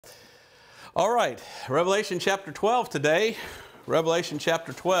All right, Revelation chapter 12 today. Revelation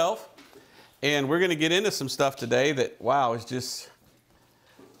chapter 12. And we're going to get into some stuff today that, wow, is just,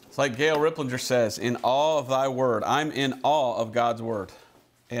 it's like Gail Ripplinger says, in awe of thy word. I'm in awe of God's word.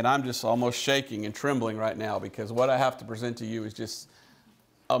 And I'm just almost shaking and trembling right now because what I have to present to you is just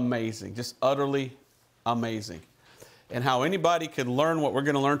amazing, just utterly amazing. And how anybody could learn what we're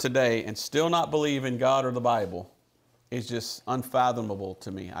going to learn today and still not believe in God or the Bible is just unfathomable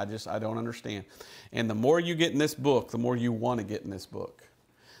to me. I don't understand. And the more you get in this book, the more you want to get in this book.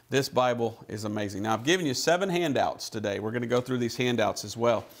 This Bible is amazing. Now, I've given you 7 handouts today. We're going to go through these handouts as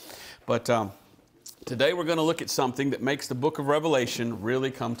well. But today we're going to look at something that makes the book of Revelation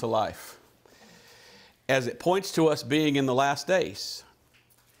really come to life, as it points to us being in the last days.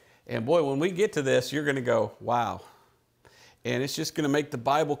 And boy, when we get to this, you're going to go, wow. And it's just going to make the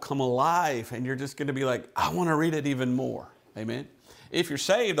Bible come alive. And you're just going to be like, I want to read it even more. Amen. If you're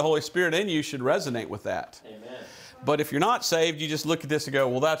saved, the Holy Spirit in you should resonate with that. Amen. But if you're not saved, you just look at this and go,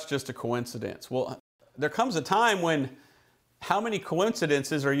 well, that's just a coincidence. Well, there comes a time when, how many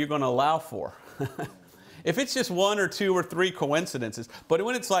coincidences are you going to allow for? If it's just 1 or 2 or 3 coincidences, but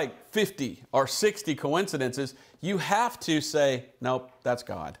when it's like 50 or 60 coincidences, you have to say, nope, that's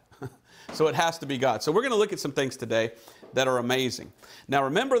God. So it has to be God. So we're going to look at some things today that are amazing. Now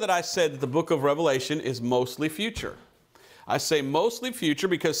remember that I said that the book of Revelation is mostly future. I say mostly future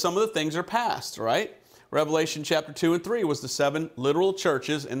because some of the things are past, right? Revelation chapter 2 and 3 was the 7 literal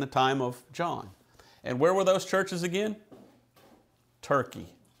churches in the time of John. And where were those churches again? Turkey.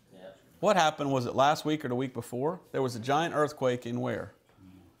 What happened? Was it last week or the week before? There was a giant earthquake in where?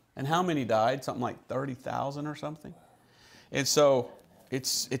 And how many died? Something like 30,000 or something. And so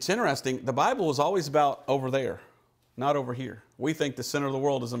it's interesting. The Bible is always about over there, not over here. We think the center of the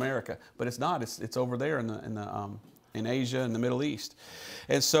world is America, but it's not. It's over there in Asia and the Middle East.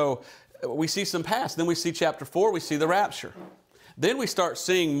 And so we see some past. Then we see chapter 4. We see the rapture. Then we start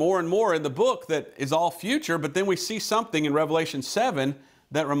seeing more and more in the book that is all future. But then we see something in Revelation 7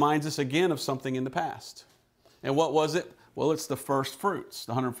 that reminds us again of something in the past. And what was it? Well, it's the first fruits,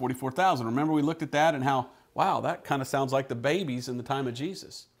 the 144,000. Remember we looked at that and how, wow, that kind of sounds like the babies in the time of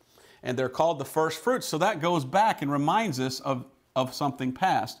Jesus. And they're called the first fruits. So that goes back and reminds us of something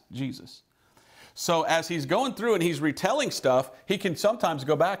past Jesus. So as he's going through and he's retelling stuff, he can sometimes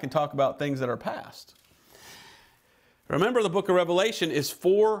go back and talk about things that are past. Remember, the book of Revelation is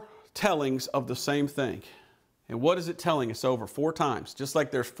 4 tellings of the same thing. And what is it telling us over 4 times? Just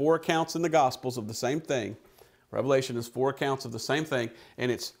like there's 4 accounts in the Gospels of the same thing, Revelation is 4 accounts of the same thing,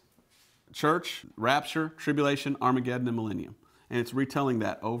 and it's church, rapture, tribulation, Armageddon, and millennium. And it's retelling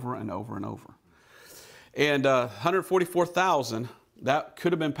that over and over and over. And 144,000, that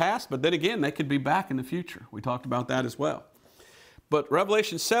could have been past, but then again, they could be back in the future. We talked about that as well. But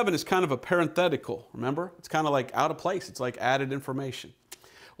Revelation 7 is kind of a parenthetical, remember? It's kind of like out of place. It's like added information.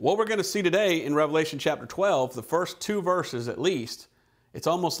 What we're going to see today in Revelation chapter 12, the first 2 verses at least, it's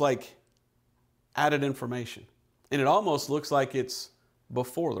almost like added information. And it almost looks like it's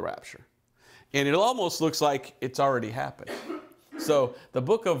before the rapture. And it almost looks like it's already happened. So the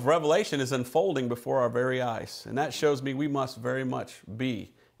book of Revelation is unfolding before our very eyes. And that shows me we must very much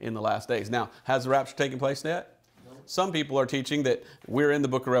be in the last days. Now, has the rapture taken place yet? No. Some people are teaching that we're in the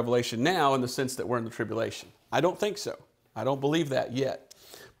book of Revelation now in the sense that we're in the tribulation. I don't think so. I don't believe that yet.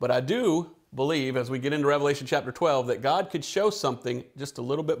 But I do believe, as we get into Revelation chapter 12, that God could show something just a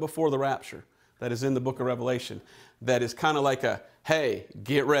little bit before the rapture that is in the book of Revelation that is kind of like a, hey,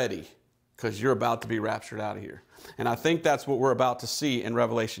 get ready, because you're about to be raptured out of here. And I think that's what we're about to see in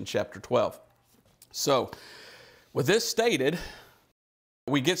Revelation chapter 12. So, with this stated,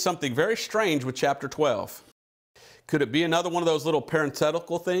 we get something very strange with chapter 12. Could it be another one of those little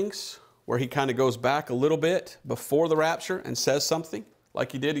parenthetical things where he kind of goes back a little bit before the rapture and says something?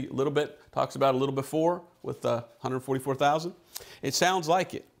 Like he did a little bit, talks about a little before with the 144,000. It sounds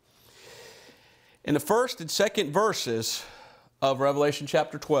like it. In the first and second verses of Revelation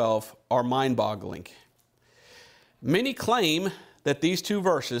chapter 12 are mind-boggling. Many claim that these 2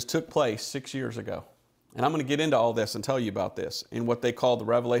 verses took place 6 years ago. And I'm going to get into all this and tell you about this in what they call the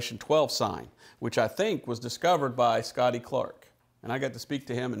Revelation 12 sign, which I think was discovered by Scotty Clark. And I got to speak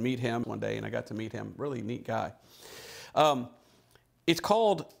to him and meet him one day, and I got to meet him. Really neat guy. It's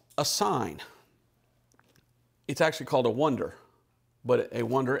called a sign. It's actually called a wonder, but a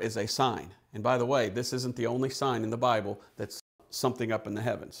wonder is a sign. And by the way, this isn't the only sign in the Bible that's something up in the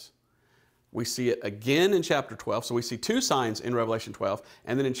heavens. We see it again in chapter 12. So we see 2 signs in Revelation 12.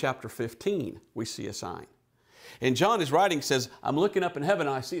 And then in chapter 15, we see a sign. And John is writing, says, I'm looking up in heaven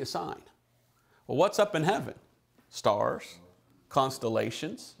and I see a sign. Well, what's up in heaven? Stars,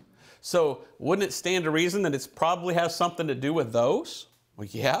 constellations. So wouldn't it stand to reason that it probably has something to do with those? Well,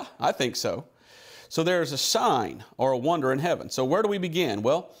 yeah, I think so. So there's a sign or a wonder in heaven. So where do we begin?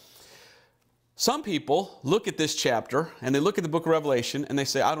 Well, some people look at this chapter and they look at the book of Revelation and they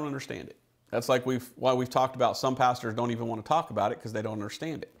say, I don't understand it. That's like why we've talked about some pastors don't even want to talk about it because they don't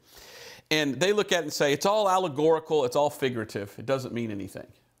understand it. And they look at it and say, it's all allegorical, it's all figurative. It doesn't mean anything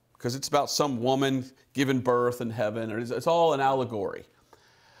because it's about some woman giving birth in heaven, or it's all an allegory.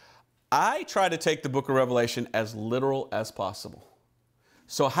 I try to take the book of Revelation as literal as possible.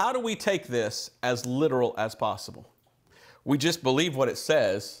 So how do we take this as literal as possible? We just believe what it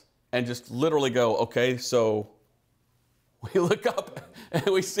says and just literally go, okay, so we look up and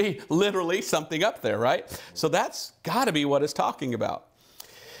we see literally something up there, right? So that's got to be what it's talking about.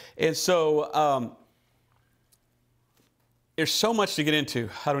 And so there's so much to get into.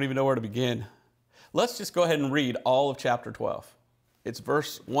 I don't even know where to begin. Let's just go ahead and read all of chapter 12. It's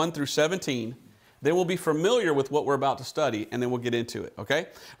verse 1 through 17. Then we'll be familiar with what we're about to study, and then we'll get into it, okay?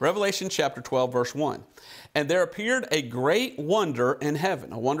 Revelation chapter 12, verse 1. And there appeared a great wonder in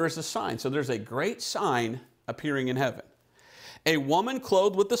heaven. A wonder is a sign. So there's a great sign appearing in heaven. A woman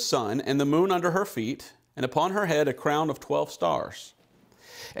clothed with the sun and the moon under her feet, and upon her head a crown of 12 stars.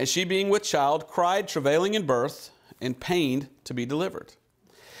 And she being with child cried, travailing in birth, and pained to be delivered.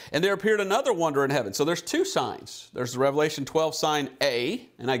 And there appeared another wonder in heaven. So there's two signs. There's the Revelation 12 sign A,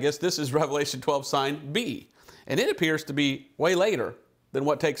 and I guess this is Revelation 12 sign B. And it appears to be way later than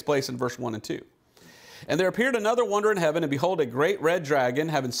what takes place in verse 1 and 2. And there appeared another wonder in heaven, and behold, a great red dragon,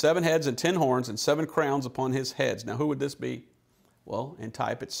 having 7 heads and 10 horns, and 7 crowns upon his heads. Now, who would this be? Well, in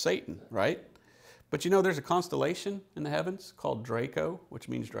type, it's Satan, right? But you know, there's a constellation in the heavens called Draco, which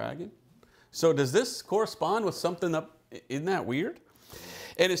means dragon. So does this correspond with something up? Isn't that weird?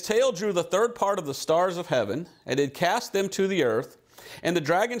 And his tail drew the third part of the stars of heaven, and did cast them to the earth. And the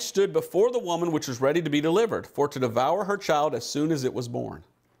dragon stood before the woman which was ready to be delivered, for to devour her child as soon as it was born.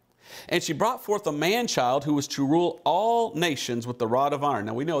 And she brought forth a man-child who was to rule all nations with the rod of iron.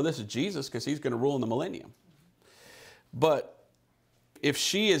 Now we know this is Jesus because he's going to rule in the millennium. But if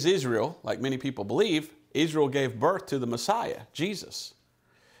she is Israel, like many people believe, Israel gave birth to the Messiah, Jesus.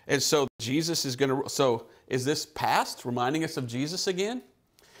 And so Jesus is going to, so is this past reminding us of Jesus again?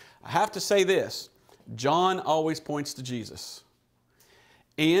 I have to say this, John always points to Jesus.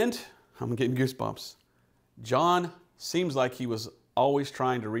 And, I'm getting goosebumps, John seems like he was always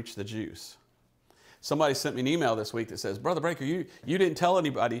trying to reach the Jews. Somebody sent me an email this week that says, Brother Breaker, you didn't tell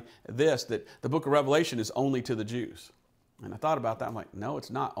anybody this, that the book of Revelation is only to the Jews. And I thought about that. I'm like, no, it's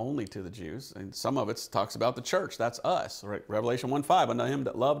not only to the Jews. And some of it talks about the church. That's us. Right? Revelation 1:5, unto him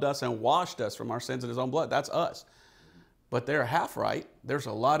that loved us and washed us from our sins in his own blood. That's us. But they're half right. There's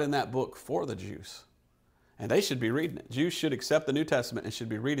a lot in that book for the Jews. And they should be reading it. Jews should accept the New Testament and should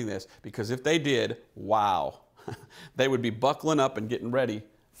be reading this. Because if they did, wow. They would be buckling up and getting ready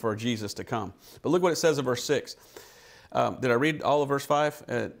for Jesus to come. But look what it says in verse 6. Did I read all of verse 5?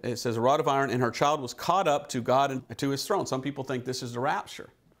 It says, a rod of iron, and her child was caught up to God and to his throne. Some people think this is the rapture.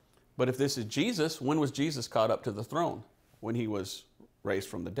 But if this is Jesus, when was Jesus caught up to the throne? When he was raised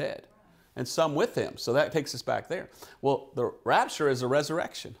from the dead. And some with him. So that takes us back there. Well, the rapture is a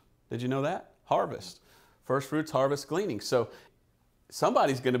resurrection. Did you know that? Harvest. First fruits, harvest, gleaning. So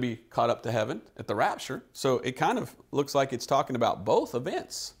somebody's going to be caught up to heaven at the rapture. So it kind of looks like it's talking about both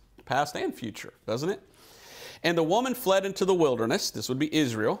events, past and future, doesn't it? And the woman fled into the wilderness. This would be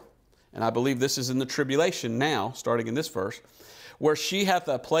Israel. And I believe this is in the tribulation now, starting in this verse, where she hath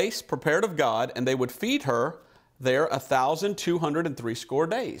a place prepared of God, and they would feed her there 1,260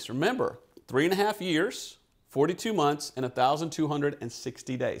 days. Remember, 3.5 years, 42 months, and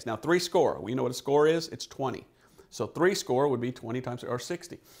 1,260 days. Now, 60. We know what a score is. It's 20. So 60 would be 20 times, or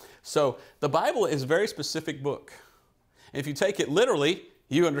 60. So the Bible is a very specific book. And if you take it literally,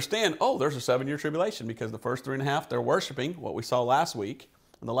 you understand, oh, there's a 7-year tribulation because the first 3.5, they're worshiping what we saw last week.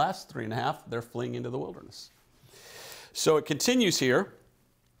 And the last 3.5, they're fleeing into the wilderness. So it continues here,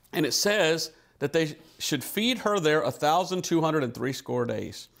 and it says that they should feed her there 1,260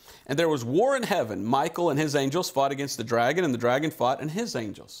 days. And there was war in heaven. Michael and his angels fought against the dragon, and the dragon fought and his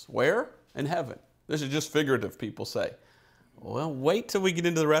angels. Where? In heaven. This is just figurative, people say. Well, wait till we get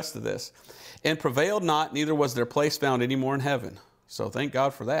into the rest of this. And prevailed not, neither was their place found any more in heaven. So thank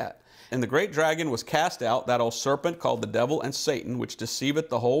God for that. And the great dragon was cast out, that old serpent called the devil and Satan, which deceiveth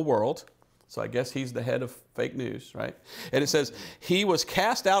the whole world. So I guess he's the head of fake news, right? And it says, he was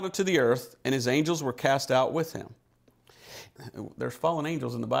cast out into the earth, and his angels were cast out with him. There's fallen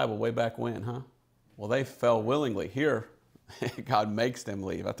angels in the Bible way back when, huh? Well, they fell willingly. Here, God makes them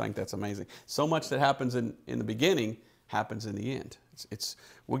leave. I think that's amazing. So much that happens in the beginning happens in the end.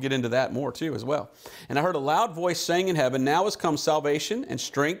 We'll get into that more too as well. And I heard a loud voice saying in heaven, now has come salvation and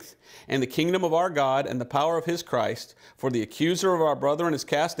strength and the kingdom of our God and the power of his Christ, for the accuser of our brethren is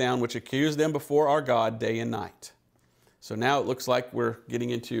cast down, which accused them before our God day and night. So now it looks like we're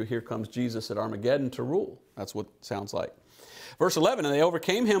getting into, here comes Jesus at Armageddon to rule. That's what it sounds like. Verse 11, and they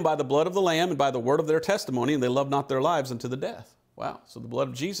overcame him by the blood of the Lamb and by the word of their testimony, and they loved not their lives unto the death. Wow, so the blood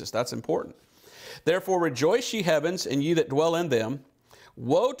of Jesus, that's important. Therefore rejoice, ye heavens, and ye that dwell in them.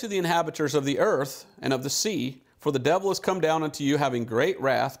 Woe to the inhabitants of the earth and of the sea, for the devil is come down unto you, having great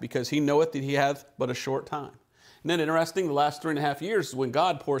wrath, because he knoweth that he hath but a short time. Isn't that interesting? The last 3.5 years is when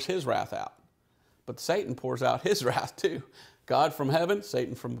God pours his wrath out. But Satan pours out his wrath too. God from heaven,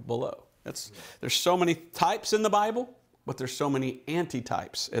 Satan from below. There's so many types in the Bible, but there's so many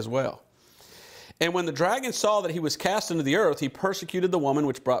antitypes as well. And when the dragon saw that he was cast into the earth, he persecuted the woman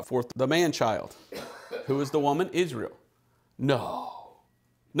which brought forth the man-child. Who is the woman? Israel.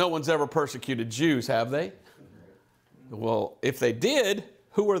 No one's ever persecuted Jews, have they? Well, if they did,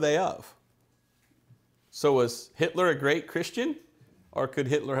 who were they of? So was Hitler a great Christian? Or could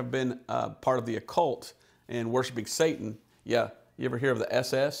Hitler have been part of the occult and worshiping Satan? Yeah, you ever hear of the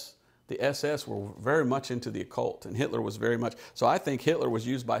SS? The SS were very much into the occult, and Hitler was very much. So I think Hitler was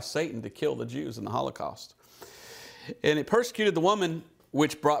used by Satan to kill the Jews in the Holocaust. And it persecuted the woman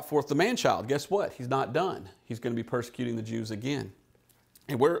which brought forth the man-child. Guess what? He's not done. He's going to be persecuting the Jews again.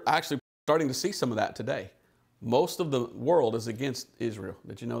 And we're actually starting to see some of that today. Most of the world is against Israel.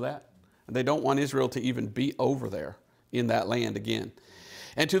 Did you know that? And they don't want Israel to even be over there in that land again.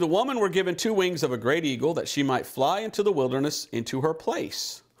 And to the woman were given 2 wings of a great eagle, that she might fly into the wilderness, into her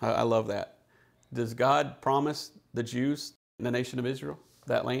place. I love that. Does God promise the Jews, the nation of Israel,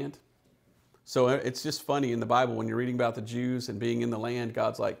 that land? So it's just funny in the Bible when you're reading about the Jews and being in the land,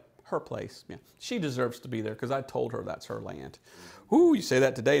 God's like, her place. Yeah, she deserves to be there because I told her that's her land. Ooh, you say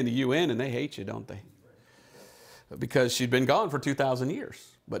that today in the UN and they hate you, don't they? Because she'd been gone for 2,000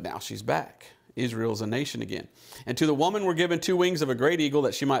 years, but now she's back. Israel's a nation again. And to the woman were given 2 wings of a great eagle,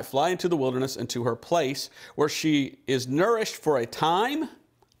 that she might fly into the wilderness, into her place, where she is nourished for a time,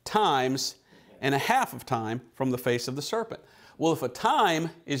 times, and a half of time from the face of the serpent. Well, if a time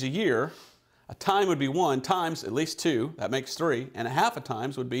is a year, a time would be 1, times at least 2, that makes 3, and a half of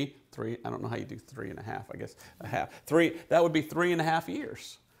times would be 3. I don't know how you do 3.5, I guess a half. 3, that would be 3.5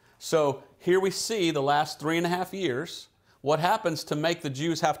 years. So here we see the last 3.5 years. What happens to make the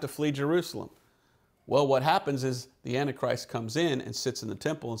Jews have to flee Jerusalem? Well, what happens is the Antichrist comes in and sits in the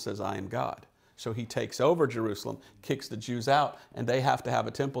temple and says, I am God. So he takes over Jerusalem, kicks the Jews out, and they have to have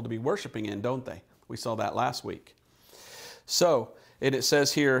a temple to be worshiping in, don't they? We saw that last week. So, and it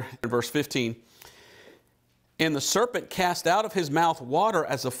says here in verse 15, and the serpent cast out of his mouth water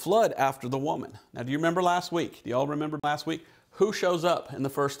as a flood after the woman. Now, do you remember last week? Do you all remember last week? Who shows up in the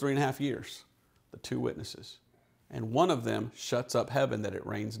first 3.5 years? The 2 witnesses. And one of them shuts up heaven that it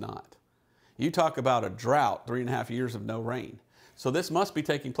rains not. You talk about a drought, 3.5 years of no rain. So this must be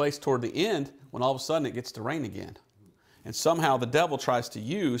taking place toward the end when all of a sudden it gets to rain again. And somehow the devil tries to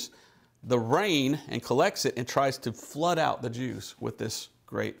use the rain and collects it and tries to flood out the Jews with this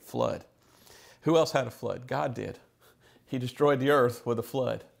great flood. Who else had a flood? God did. He destroyed the earth with a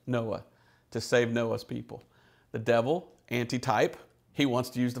flood, Noah, to save Noah's people. The devil, antitype, he wants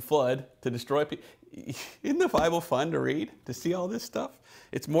to use the flood to destroy people. Isn't the Bible fun to read, to see all this stuff?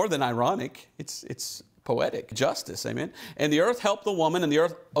 It's more than ironic. It's poetic. Justice, amen? And the earth helped the woman, and the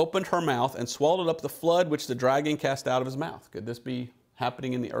earth opened her mouth and swallowed up the flood which the dragon cast out of his mouth. Could this be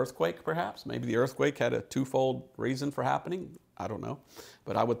happening in the earthquake, perhaps? Maybe the earthquake had a 2-fold reason for happening. I don't know.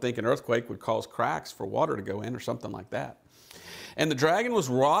 But I would think an earthquake would cause cracks for water to go in or something like that. And the dragon was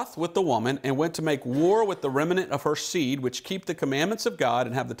wroth with the woman and went to make war with the remnant of her seed, which keep the commandments of God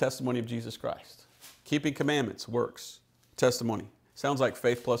and have the testimony of Jesus Christ. Keeping commandments, works, testimony. Sounds like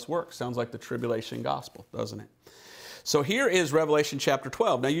faith plus works. Sounds like the tribulation gospel, doesn't it? So here is Revelation chapter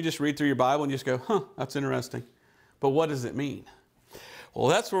 12. Now you just read through your Bible and you just go, huh, that's interesting. But what does it mean? Well,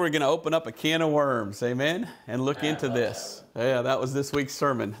 that's where we're going to open up a can of worms, amen, and look into this. Yeah, that was this week's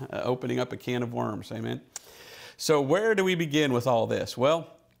sermon, opening up a can of worms, amen. So where do we begin with all this?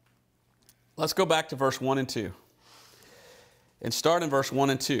 Well, let's go back to verse 1 and 2. And start in verse 1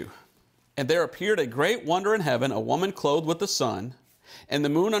 and 2. And there appeared a great wonder in heaven, a woman clothed with the sun, and the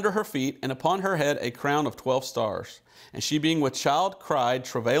moon under her feet, and upon her head a crown of 12 stars. And she being with child cried,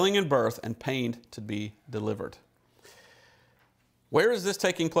 travailing in birth, and pained to be delivered. Where is this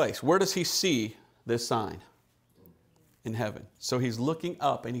taking place? Where does he see this sign? In heaven. So he's looking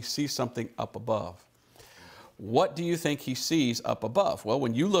up and he sees something up above. What do you think he sees up above? Well,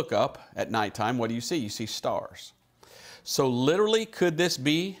 when you look up at nighttime, what do you see? You see stars. So literally, could this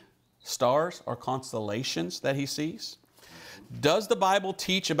be stars or constellations that he sees? Does the Bible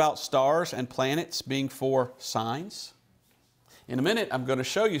teach about stars and planets being for signs? In a minute, I'm going to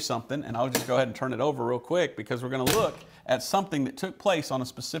show you something, and I'll just go ahead and turn it over real quick because we're going to look at something that took place on a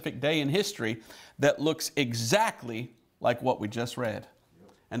specific day in history that looks exactly like what we just read.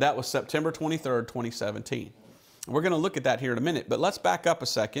 And that was September 23rd, 2017. We're going to look at that here in a minute, but let's back up a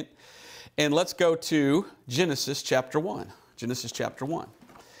second and let's go to Genesis chapter 1. Genesis chapter 1.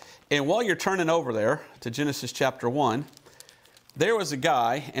 And while you're turning over there to Genesis chapter 1, there was a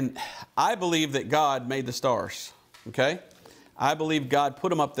guy, and I believe that God made the stars, okay? I believe God put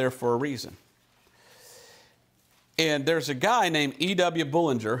them up there for a reason. And there's a guy named E.W.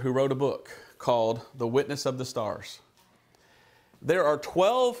 Bullinger who wrote a book called The Witness of the Stars. There are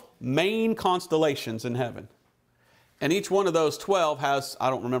 12 main constellations in heaven. And each one of those 12 has, I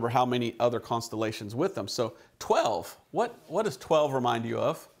don't remember how many other constellations with them. So 12, what does 12 remind you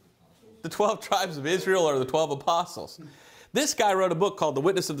of? The 12 tribes of Israel or the 12 apostles. This guy wrote a book called The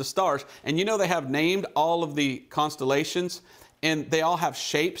Witness of the Stars. And you know they have named all of the constellations and they all have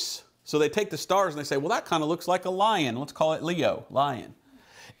shapes. So they take the stars and they say, well, that kind of looks like a lion. Let's call it Leo, lion.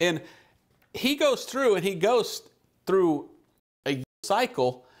 And he goes through a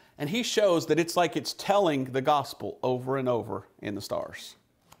cycle and he shows that it's like it's telling the gospel over and over in the stars.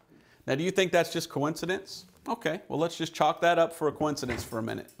 Now, do you think that's just coincidence? Okay, well, let's just chalk that up for a coincidence for a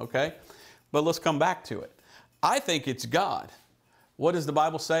minute, okay? But let's come back to it. I think it's God. What does the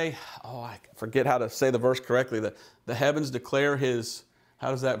Bible say? Oh, I forget how to say the verse correctly. The heavens declare his,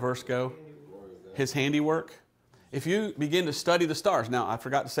 how does that verse go? His handiwork. If you begin to study the stars, now I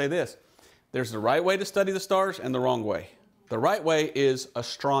forgot to say this. There's the right way to study the stars and the wrong way. The right way is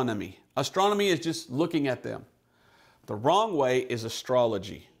astronomy. Astronomy is just looking at them. The wrong way is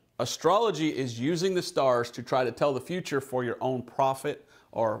astrology. Astrology is using the stars to try to tell the future for your own profit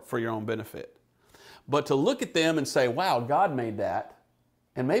or for your own benefit. But to look at them and say, wow, God made that,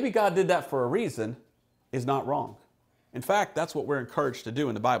 and maybe God did that for a reason, is not wrong. In fact, that's what we're encouraged to do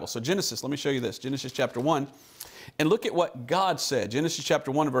in the Bible. So Genesis, let me show you this. Genesis chapter 1, and look at what God said. Genesis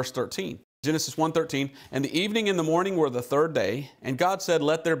chapter 1 and verse 13. Genesis 1:13, and the evening and the morning were the third day, and God said,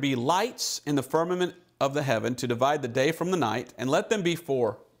 let there be lights in the firmament of the heaven to divide the day from the night, and let them be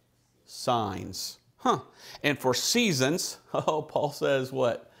for signs. And for seasons, oh, Paul says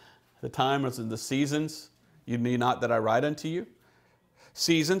what? The time is in the seasons, you need not that I write unto you.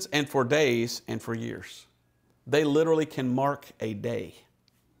 Seasons, and for days, and for years. They literally can mark a day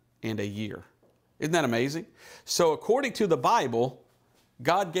and a year. Isn't that amazing? So according to the Bible,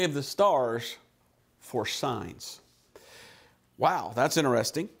 God gave the stars for signs. Wow, that's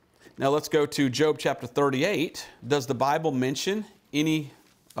interesting. Now let's go to Job chapter 38. Does the Bible mention any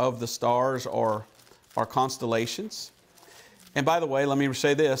of the stars or constellations? And by the way, let me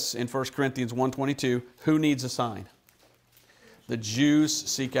say this in 1 Corinthians 1:22, who needs a sign? The Jews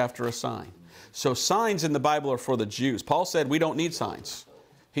seek after a sign. So signs in the Bible are for the Jews. Paul said we don't need signs.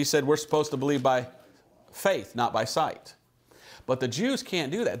 He said we're supposed to believe by faith, not by sight. But the Jews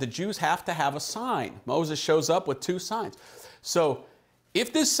can't do that. The Jews have to have a sign. Moses shows up with 2 signs. So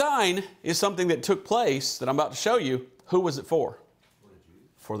if this sign is something that took place that I'm about to show you, who was it for?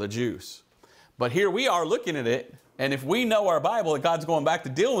 For the Jews. But here we are looking at it, and if we know our Bible and God's going back to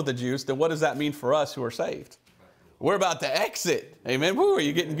deal with the Jews, then what does that mean for us who are saved? We're about to exit. Amen. Woo, are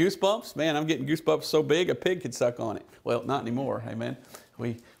you getting goosebumps? Man, I'm getting goosebumps so big a pig could suck on it. Well, not anymore. Amen.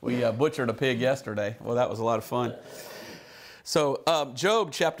 We butchered a pig yesterday. Well, that was a lot of fun. So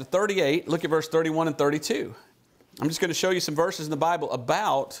Job chapter 38, look at verse 31 and 32. I'm just going to show you some verses in the Bible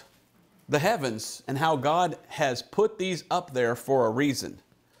about the heavens and how God has put these up there for a reason.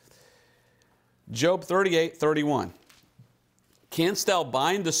 Job 38:31. Canst thou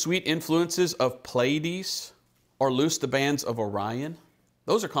bind the sweet influences of Pleiades or loose the bands of Orion?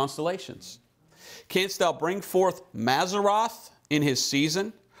 Those are constellations. Canst thou bring forth Mazzaroth in his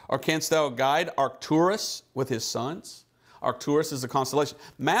season? Or canst thou guide Arcturus with his sons? Arcturus is a constellation.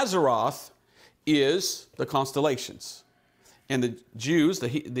 Mazzaroth is the constellations. And the Jews,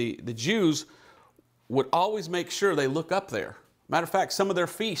 the Jews would always make sure they look up there. Matter of fact, some of their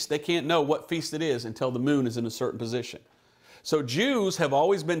feasts, they can't know what feast it is until the moon is in a certain position. So Jews have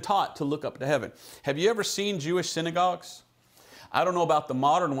always been taught to look up to heaven. Have you ever seen Jewish synagogues? I don't know about the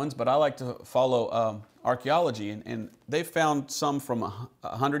modern ones, but I like to follow archaeology. And they've found some from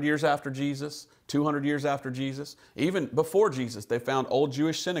 100 years after Jesus, 200 years after Jesus. Even before Jesus, they found old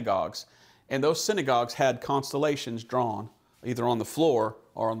Jewish synagogues. And those synagogues had constellations drawn either on the floor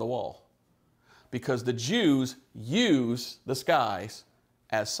or on the wall. Because the Jews use the skies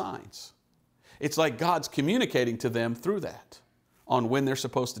as signs. It's like God's communicating to them through that on when they're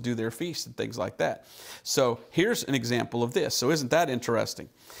supposed to do their feast and things like that. So here's an example of this. So isn't that interesting?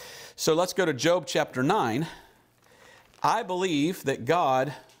 So let's go to Job chapter 9. I believe that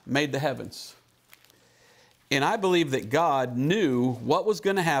God made the heavens. And I believe that God knew what was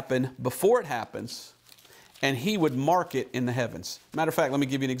going to happen before it happens, and He would mark it in the heavens. Matter of fact, let me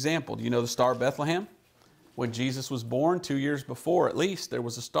give you an example. Do you know the Star of Bethlehem? When Jesus was born, 2 years before at least, there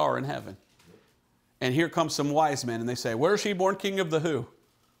was a star in heaven. And here comes some wise men, and they say, where is He born? King of the who?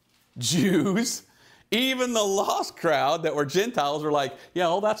 Jews. Even the lost crowd that were Gentiles were like, yeah,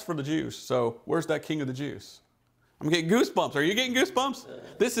 oh, that's for the Jews. So where's that King of the Jews? I'm getting goosebumps. Are you getting goosebumps?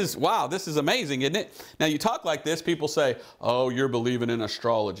 This is, wow, this is amazing, isn't it? Now, you talk like this, people say, oh, you're believing in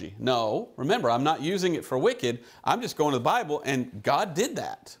astrology. No, remember, I'm not using it for wicked. I'm just going to the Bible, and God did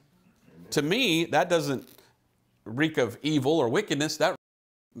that. To me, that doesn't reek of evil or wickedness. That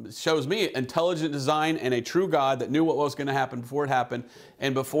shows me intelligent design and a true God that knew what was going to happen before it happened.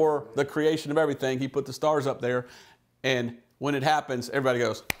 And before the creation of everything, He put the stars up there. And when it happens, everybody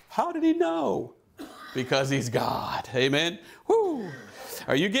goes, how did He know? Because He's God. Amen. Woo.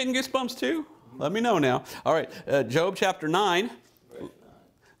 Are you getting goosebumps too? Let me know now. All right. Job chapter 9,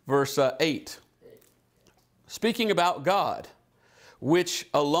 verse 8. Speaking about God, which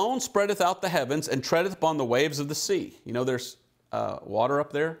alone spreadeth out the heavens and treadeth upon the waves of the sea. You know, there's water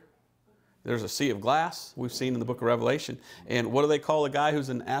up there. There's a sea of glass we've seen in the book of Revelation. And what do they call a guy who's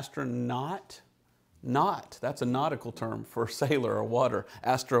an astronaut? Naut. That's a nautical term for sailor or water.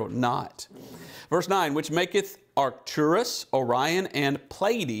 Astronaut. Verse 9, which maketh Arcturus, Orion, and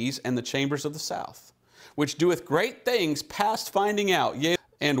Pleiades, and the chambers of the south, which doeth great things past finding out, yea,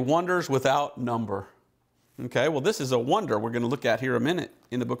 and wonders without number. Okay, well, this is a wonder we're going to look at here a minute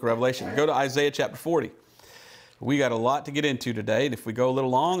in the book of Revelation. Go to Isaiah chapter 40. We got a lot to get into today, and if we go a little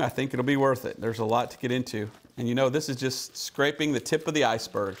long, I think it'll be worth it. There's a lot to get into. And you know, this is just scraping the tip of the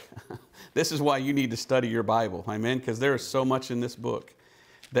iceberg. This is why you need to study your Bible, amen? Because there is so much in this book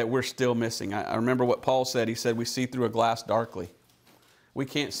that we're still missing. I remember what Paul said. He said, we see through a glass darkly. We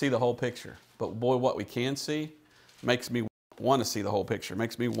can't see the whole picture. But boy, what we can see makes me want to see the whole picture.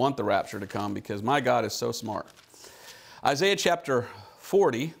 Makes me want the rapture to come because my God is so smart. Isaiah chapter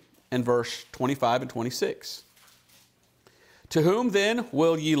 40 and verse 25 and 26. To whom then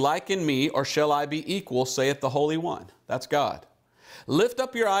will ye liken me, or shall I be equal, saith the Holy One? That's God. Lift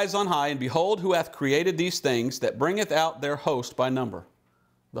up your eyes on high, and behold who hath created these things, that bringeth out their host by number.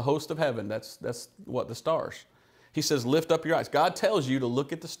 The host of heaven, that's what, the stars. He says, lift up your eyes. God tells you to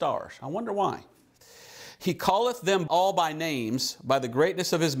look at the stars. I wonder why. He calleth them all by names, by the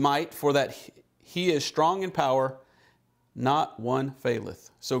greatness of His might, for that He is strong in power, not one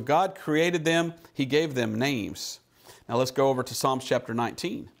faileth. So God created them. He gave them names. Now let's go over to Psalms chapter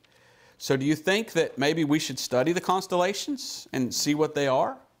 19. So do you think that maybe we should study the constellations and see what they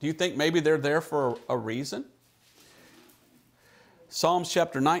are? Do you think maybe they're there for a reason? Psalms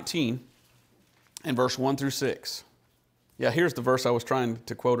chapter 19 and verse 1 through 6. Yeah, here's the verse I was trying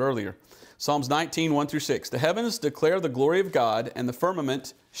to quote earlier. Psalms 19, 1 through 6. The heavens declare the glory of God, and the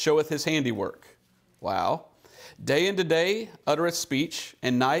firmament showeth His handiwork. Wow. Day unto day uttereth speech,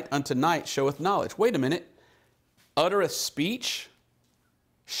 and night unto night showeth knowledge. Wait a minute. Uttereth speech,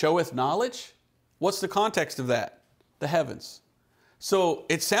 showeth knowledge? What's the context of that? The heavens. So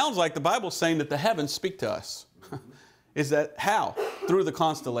it sounds like the Bible's saying that the heavens speak to us. Is that how? Through the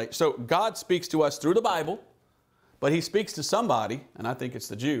constellation. So God speaks to us through the Bible, but He speaks to somebody, and I think it's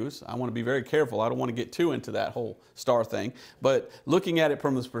the Jews. I want to be very careful. I don't want to get too into that whole star thing. But looking at it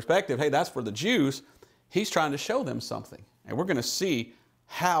from this perspective, hey, that's for the Jews. He's trying to show them something. And we're going to see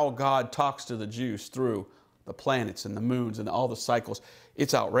how God talks to the Jews through the planets and the moons and all the cycles.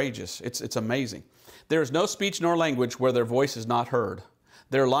 It's outrageous. It's amazing. There is no speech nor language where their voice is not heard.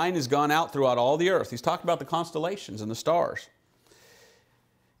 Their line has gone out throughout all the earth. He's talking about the constellations and the stars.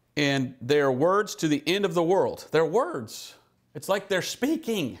 And their words to the end of the world. Their words. It's like they're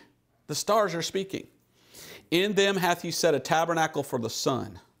speaking. The stars are speaking. In them hath He set a tabernacle for the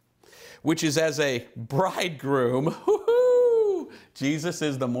sun, which is as a bridegroom. Jesus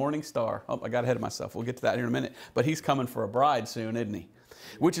is the morning star. Oh, I got ahead of myself. We'll get to that here in a minute. But He's coming for a bride soon, isn't He?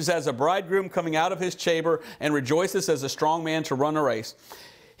 Which is as a bridegroom coming out of his chamber, and rejoiceth as a strong man to run a race.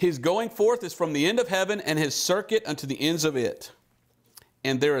 His going forth is from the end of heaven, and His circuit unto the ends of it.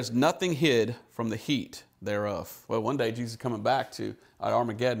 And there is nothing hid from the heat thereof. Well, one day Jesus is coming back to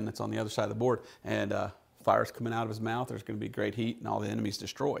Armageddon. It's on the other side of the board. And fire's coming out of His mouth. There's going to be great heat, and all the enemies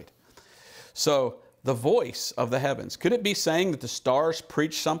destroyed. So the voice of the heavens. Could it be saying that the stars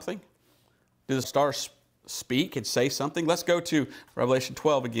preach something? Do the stars speak and say something? Let's go to Revelation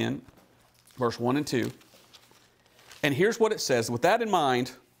 12 again verse 1 and 2. And here's what it says. With that in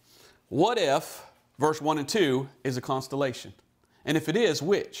mind, what if verse 1 and 2 is a constellation? And if it is,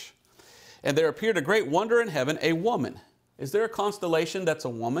 which? And there appeared a great wonder in heaven, a woman. Is there a constellation that's a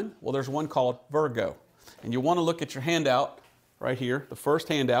woman? Well, there's one called Virgo. And you want to look at your handout right here, the first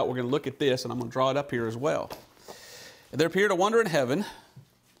handout. We're going to look at this, and I'm going to draw it up here as well. And there appeared a wonder in heaven,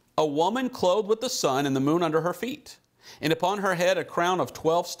 a woman clothed with the sun and the moon under her feet, and upon her head a crown of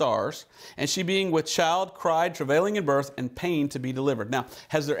 12 stars, and she being with child cried, travailing in birth, and pain to be delivered. Now,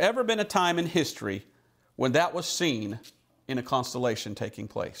 has there ever been a time in history when that was seen in a constellation taking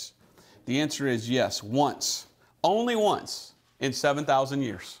place? The answer is yes, once. Only once in 7,000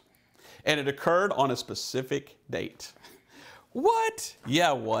 years. And it occurred on a specific date. What?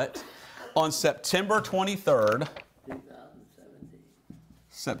 Yeah, what? On September 23rd. 2017.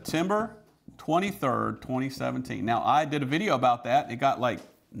 September 23rd, 2017. Now, I did a video about that. It got like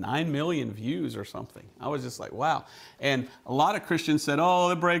 9 million views or something. I was just like, wow. And a lot of Christians said, oh,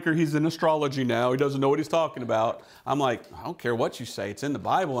 the breaker, he's in astrology now. He doesn't know what he's talking about. I'm like, I don't care what you say. It's in the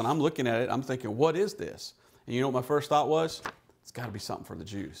Bible. And I'm looking at it. I'm thinking, what is this? And you know what my first thought was? It's got to be something for the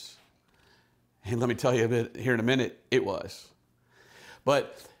Jews. And let me tell you a bit here in a minute, it was.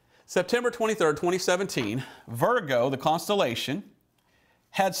 But September 23rd, 2017, Virgo, the constellation,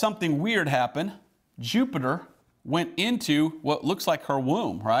 had something weird happen. Jupiter went into what looks like her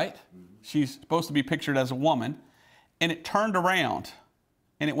womb, right? She's supposed to be pictured as a woman. And it turned around.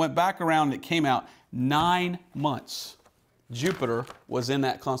 And it went back around and it came out 9 months. Jupiter was in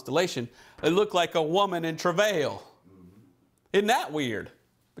that constellation. It looked like a woman in travail. Isn't that weird?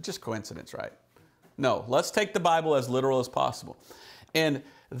 But just coincidence, right? No, let's take the Bible as literal as possible. And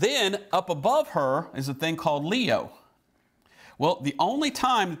then up above her is a thing called Leo. Well, the only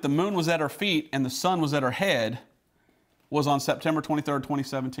time that the moon was at her feet and the sun was at her head was on September 23rd,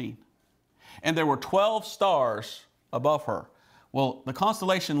 2017. And there were 12 stars above her. Well, the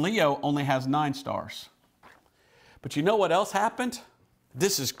constellation Leo only has 9 stars. But you know what else happened?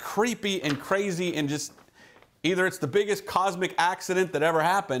 This is creepy and crazy and just either it's the biggest cosmic accident that ever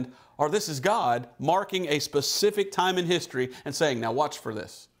happened, or this is God marking a specific time in history and saying, now watch for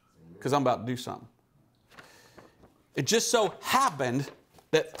this, because I'm about to do something. It just so happened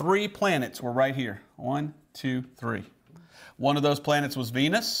that 3 planets were right here. 1, 2, 3. One of those planets was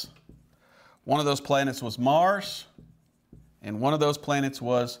Venus. One of those planets was Mars. And one of those planets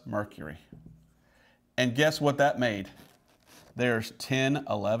was Mercury. And guess what that made? There's 10,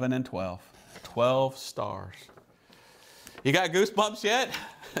 11, and 12. 12 stars. You got goosebumps yet?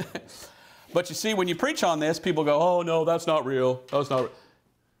 But you see, when you preach on this, people go, oh, no, that's not real. That's not real.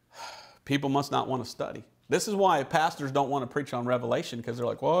 People must not want to study. This is why pastors don't want to preach on Revelation, because they're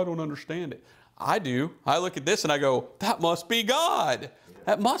like, well, I don't understand it. I do. I look at this and I go, that must be God.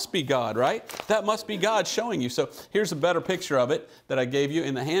 That must be God, right? That must be God showing you. So here's a better picture of it that I gave you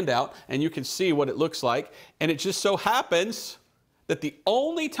in the handout, and you can see what it looks like. And it just so happens that the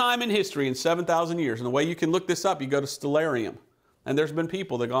only time in history in 7,000 years, and the way you can look this up, you go to Stellarium. And there's been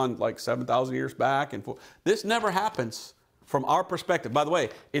people that have gone like 7,000 years back and forth. This never happens from our perspective. By the way,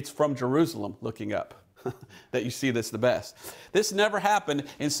 it's from Jerusalem looking up that you see this the best. This never happened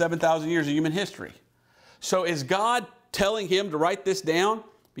in 7,000 years of human history. So is God telling him to write this down?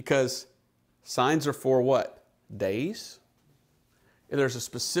 Because signs are for what? Days? There's a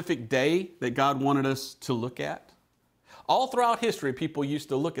specific day that God wanted us to look at. All throughout history, people used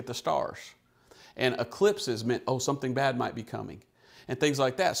to look at the stars. And eclipses meant, oh, something bad might be coming. And things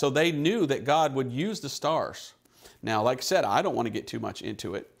like that. So they knew that God would use the stars. Now, like I said, I don't want to get too much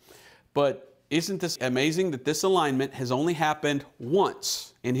into it. But isn't this amazing that this alignment has only happened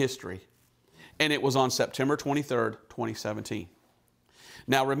once in history? And it was on September 23rd, 2017.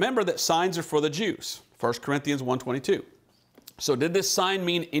 Now, remember that signs are for the Jews. 1 Corinthians 1:22. So did this sign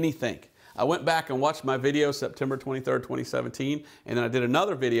mean anything? I went back and watched my video September 23rd, 2017. And then I did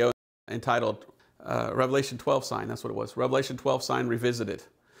another video entitled Revelation 12 sign. That's what it was. Revelation 12 sign revisited.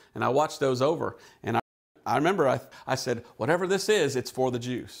 And I watched those over. And I remember I said, whatever this is, it's for the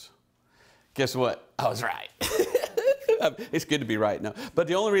Jews. Guess what? I was right. It's good to be right now. But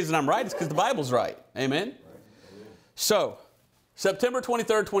the only reason I'm right is because the Bible's right. Amen? So, September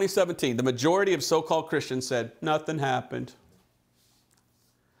 23rd, 2017, the majority of so-called Christians said, nothing happened.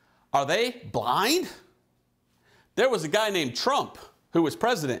 Are they blind? There was a guy named Trump who was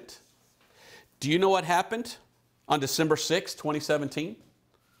president. Do you know what happened on December 6, 2017?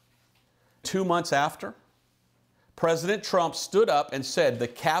 2 months after, President Trump stood up and said the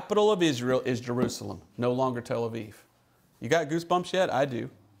capital of Israel is Jerusalem, no longer Tel Aviv. You got goosebumps yet? I do.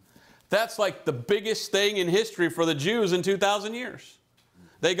 That's like the biggest thing in history for the Jews in 2,000 years.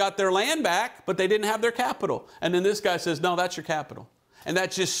 They got their land back, but they didn't have their capital. And then this guy says, no, that's your capital. And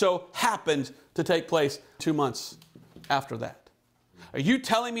that just so happened to take place 2 months after that. Are you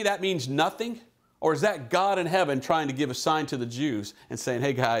telling me that means nothing? Or is that God in heaven trying to give a sign to the Jews and saying,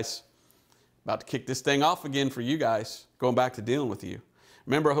 hey guys, about to kick this thing off again for you guys, going back to dealing with you.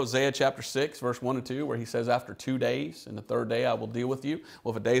 Remember Hosea chapter 6, verse 1 and 2, where he says, after 2 days, and the third day I will deal with you.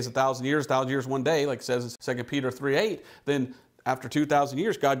 Well, if a day is 1,000 years, 1,000 years 1 day, like it says in 2 Peter 3:8, then after 2,000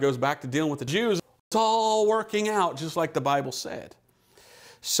 years, God goes back to dealing with the Jews. It's all working out just like the Bible said.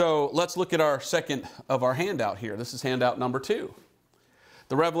 So let's look at our second of our handout here. This is handout number 2.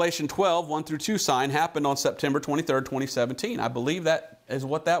 The Revelation 12, 1 through 2 sign happened on September 23rd, 2017. I believe that is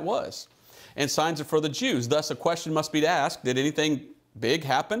what that was. And signs are for the Jews. Thus, a question must be asked, did anything big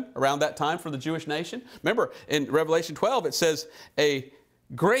happen around that time for the Jewish nation? Remember, in Revelation 12, it says a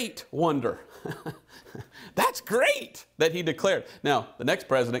great wonder. That's great that he declared. Now, the next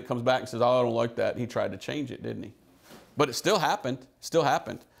president comes back and says, oh, I don't like that. He tried to change it, didn't he? But it still happened. Still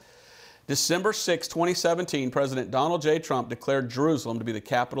happened. December 6, 2017, President Donald J. Trump declared Jerusalem to be the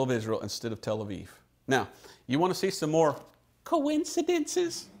capital of Israel instead of Tel Aviv. Now, you want to see some more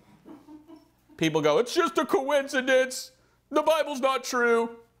coincidences? People go, it's just a coincidence. The Bible's not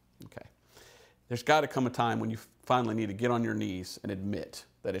true. Okay. There's got to come a time when you finally need to get on your knees and admit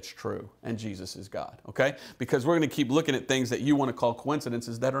that it's true and Jesus is God, okay? Because we're going to keep looking at things that you want to call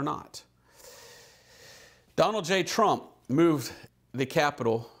coincidences that are not. Donald J. Trump moved the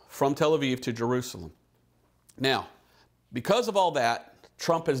capital from Tel Aviv to Jerusalem. Now, because of all that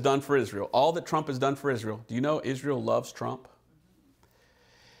Trump has done for Israel, all that Trump has done for Israel, do you know Israel loves Trump?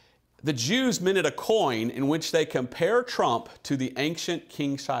 The Jews minted a coin in which they compare Trump to the ancient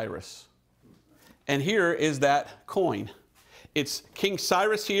King Cyrus. And here is that coin. It's King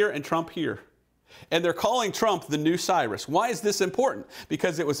Cyrus here and Trump here. And they're calling Trump the new Cyrus. Why is this important?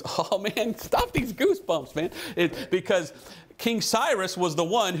 Because it was, oh man, stop these goosebumps, man. Because King Cyrus was the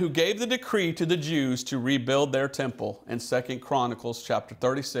one who gave the decree to the Jews to rebuild their temple in 2 Chronicles chapter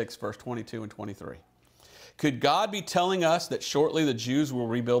 36, verse 22 and 23. Could God be telling us that shortly the Jews will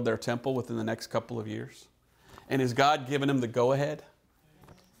rebuild their temple within the next couple of years? And is God giving them the go-ahead?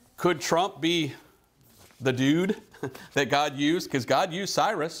 Could Trump be the dude that God used? Because God used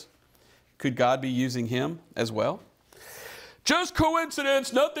Cyrus. Could God be using him as well? Just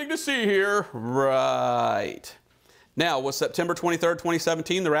coincidence, nothing to see here. Right. Now, was September 23rd,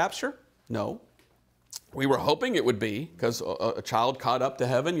 2017 the rapture? No. We were hoping it would be because a child caught up to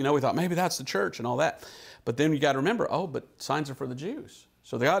heaven. You know, we thought maybe that's the church and all that. But then you got to remember, oh, but signs are for the Jews.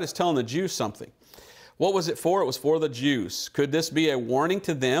 So God is telling the Jews something. What was it for? It was for the Jews. Could this be a warning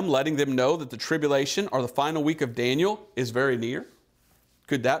to them, letting them know that the tribulation or the final week of Daniel is very near?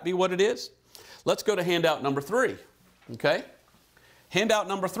 Could that be what it is? Let's go to handout number 3. Okay? Handout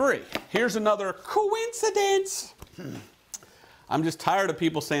number 3. Here's another coincidence. I'm just tired of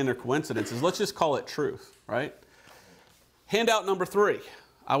people saying they're coincidences. Let's just call it truth, right? Handout number 3.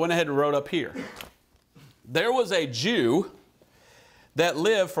 I went ahead and wrote up here. There was a Jew that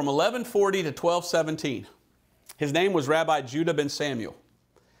lived from 1140 to 1217. His name was Rabbi Judah ben Samuel.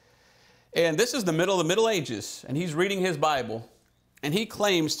 And this is the middle of the Middle Ages, and he's reading his Bible, and he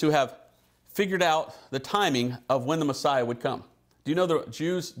claims to have figured out the timing of when the Messiah would come. Do you know the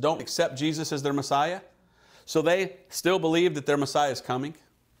Jews don't accept Jesus as their Messiah? So they still believe that their Messiah is coming.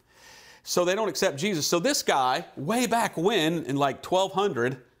 So they don't accept Jesus. So this guy, way back when, in like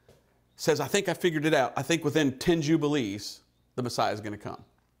 1200, says, I think I figured it out. I think within 10 Jubilees, the Messiah is going to come.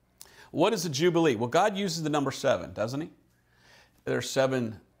 What is a Jubilee? Well, God uses the number 7, doesn't he? There's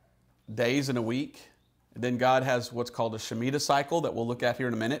 7 days in a week. And then God has what's called a Shemitah cycle that we'll look at here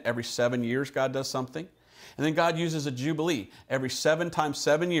in a minute. Every 7 years, God does something. And then God uses a Jubilee. Every 7 times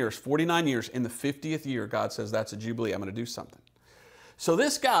 7 years, 49 years, in the 50th year, God says, that's a Jubilee. I'm going to do something. So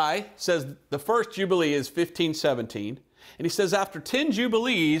this guy says the first Jubilee is 1517. And he says after 10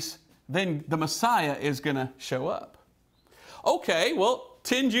 Jubilees, then the Messiah is going to show up. Okay, well,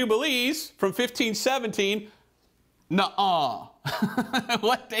 10 Jubilees from 1517, nuh-uh.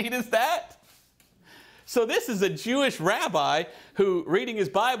 What date is that? So this is a Jewish rabbi who, reading his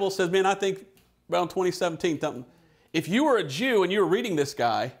Bible, says, man, I think around 2017 something. If you were a Jew and you were reading this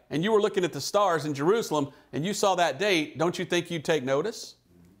guy and you were looking at the stars in Jerusalem and you saw that date, don't you think you'd take notice?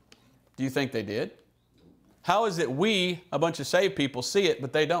 Do you think they did? How is it we, a bunch of saved people, see it,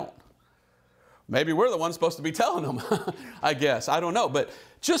 but they don't? Maybe we're the ones supposed to be telling them, I guess. I don't know. But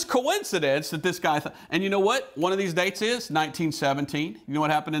just coincidence that this guy... And you know what one of these dates is? 1917. You know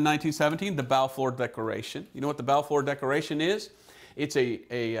what happened in 1917? The Balfour Declaration. You know what the Balfour Declaration is? It's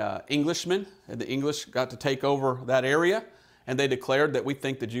a Englishman. And the English got to take over that area. and they declared that we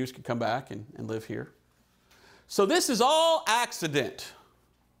think the Jews could come back and live here. So this is all accident,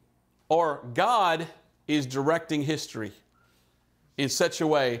 or God is directing history in such a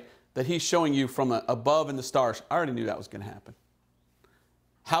way that he's showing you from above in the stars. I already knew that was going to happen.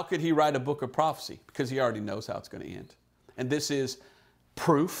 How could he write a book of prophecy? Because he already knows how it's going to end. And this is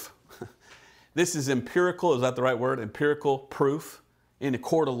proof. This is empirical. Is that the right word? Empirical proof in a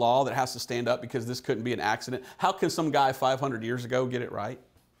court of law that has to stand up, because this couldn't be an accident. How can some guy 500 years ago get it right?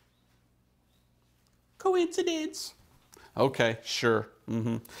 Coincidence. Okay, sure.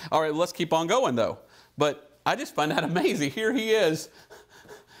 All right, let's keep on going though. But I just find that amazing. Here he is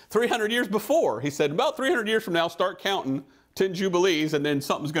 300 years before. He said, about 300 years from now, start counting 10 Jubilees, and then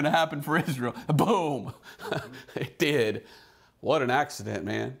something's going to happen for Israel. Boom. It did. What an accident,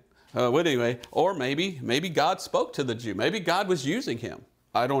 man. Well, anyway, or maybe God spoke to the Jew. Maybe God was using him.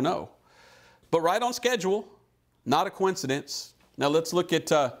 I don't know. But right on schedule, not a coincidence. Now let's look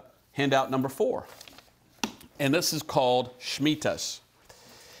at handout number 4. And this is called Shemitas.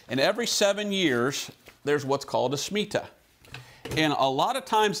 And every 7 years, there's what's called a Shemitah. And a lot of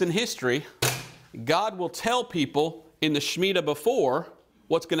times in history, God will tell people in the Shemitah before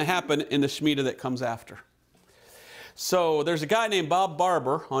what's going to happen in the Shemitah that comes after. So there's a guy named Bob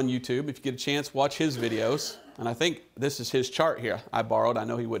Barber on YouTube. If you get a chance, watch his videos. And I think this is his chart here I borrowed. I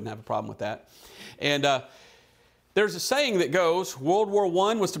know he wouldn't have a problem with that. And there's a saying that goes, World War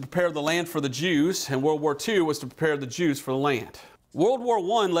I was to prepare the land for the Jews, and World War II was to prepare the Jews for the land. World War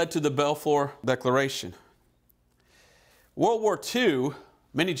I led to the Balfour Declaration. World War II,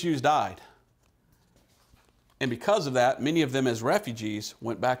 many Jews died. And because of that, many of them as refugees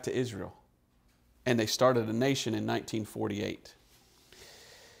went back to Israel. And they started a nation in 1948.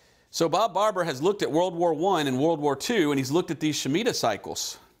 So Bob Barber has looked at World War I and World War II, and he's looked at these Shemitah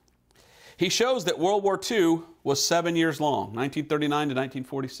cycles. He shows that World War II was 7 years long, 1939 to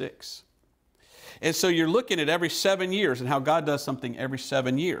 1946. And so you're looking at every 7 years and how God does something every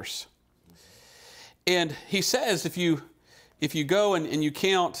 7 years. And he says if you go and you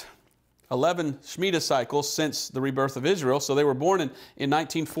count 11 Shemitah cycles since the rebirth of Israel, so they were born in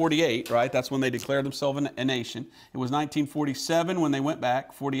 1948, right? That's when they declared themselves a nation. It was 1947 when they went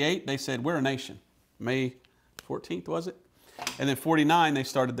back. 48, they said, we're a nation. May 14th, was it? And then 49, they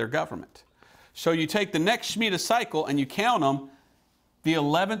started their government. So you take the next Shemitah cycle and you count them, the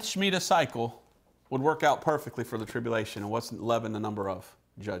 11th Shemitah cycle would work out perfectly for the tribulation. And what's 11 the number of?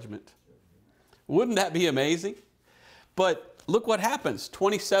 Judgment. Wouldn't that be amazing? But look what happens.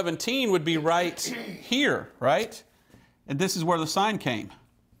 2017 would be right here, right? And this is where the sign came.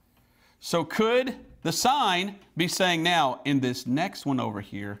 So could the sign be saying now, in this next one over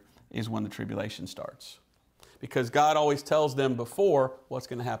here is when the tribulation starts? Because God always tells them before what's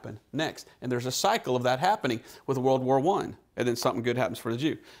going to happen next. And there's a cycle of that happening with World War I. And then something good happens for the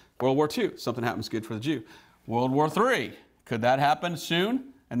Jew. World War II, something happens good for the Jew. World War III, could that happen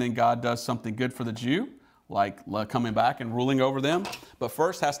soon? And then God does something good for the Jew, like coming back and ruling over them. But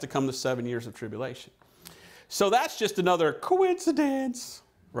first has to come the 7 years of tribulation. So that's just another coincidence,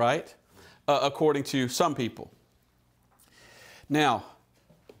 right? According to some people. Now,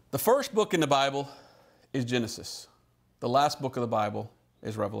 the first book in the Bible is Genesis. The last book of the Bible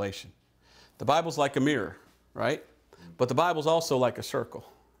is Revelation. The Bible's like a mirror, right? But the Bible's also like a circle.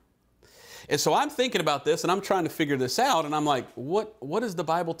 And so I'm thinking about this and I'm trying to figure this out, and I'm like, what does the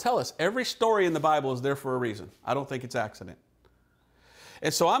Bible tell us? Every story in the Bible is there for a reason. I don't think it's accident.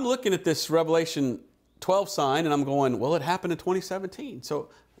 And so I'm looking at this Revelation 12 sign and I'm going, well, it happened in 2017. So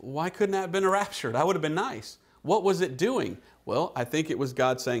why couldn't that have been a rapture? That would have been nice. What was it doing? Well, I think it was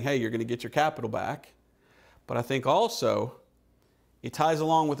God saying, hey, you're going to get your capital back. But I think also it ties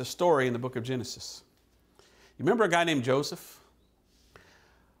along with a story in the book of Genesis. You remember a guy named Joseph?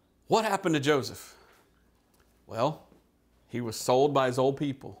 What happened to Joseph? Well, he was sold by his old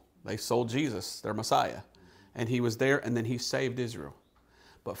people. They sold Jesus, their Messiah. And he was there, and then he saved Israel.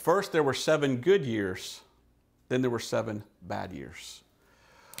 But first there were 7 good years, then there were 7 bad years.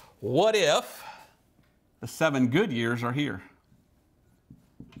 What if the 7 good years are here?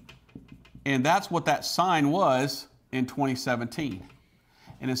 And that's what that sign was in 2017.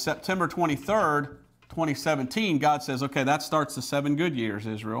 And in September 23rd, 2017, God says, okay, that starts the 7 good years,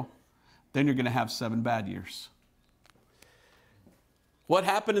 Israel. Then you're going to have 7 bad years. What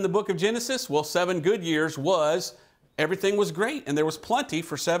happened in the book of Genesis? Well, 7 good years was everything was great and there was plenty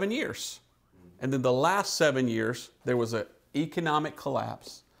for 7 years. And then the last 7 years, there was an economic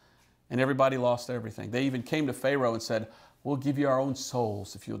collapse and everybody lost everything. They even came to Pharaoh and said, we'll give you our own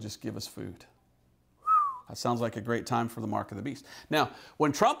souls if you'll just give us food. That sounds like a great time for the mark of the beast. Now,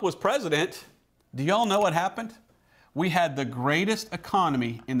 when Trump was president, do y'all know what happened? we had the greatest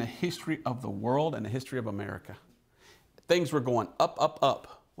economy in the history of the world and the history of America. Things were going up, up,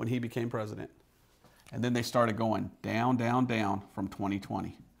 up when he became president. And then they started going down, down, down from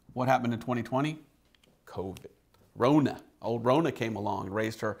 2020. What happened in 2020? COVID. Rona. Old Rona came along and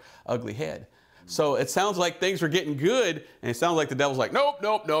raised her ugly head. So it sounds like things were getting good, and it sounds like the devil's like, nope,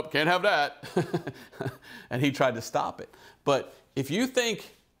 nope, nope, can't have that. And he tried to stop it. But if you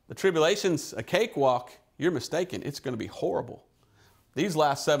think the tribulation's a cakewalk, you're mistaken. It's going to be horrible. These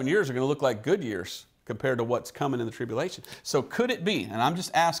last 7 years are going to look like good years compared to what's coming in the tribulation. So could it be, and I'm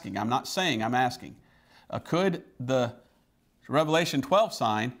just asking, I'm not saying, I'm asking, could the Revelation 12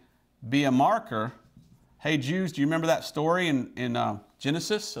 sign be a marker? Hey, Jews, do you remember that story in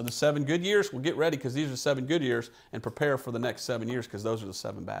Genesis of the 7 good years? Well, get ready because these are the 7 good years and prepare for the next 7 years because those are the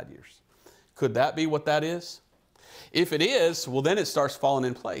 7 bad years. Could that be what that is? If it is, well, then it starts falling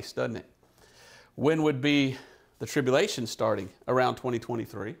in place, doesn't it? When would be the tribulation starting? Around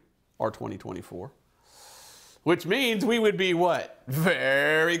 2023 or 2024. Which means we would be what?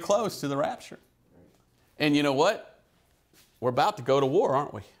 Very close to the rapture. And you know what? We're about to go to war,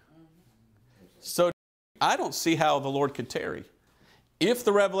 aren't we? So I don't see how the Lord could tarry. If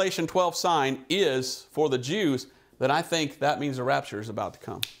the Revelation 12 sign is for the Jews, then I think that means the rapture is about to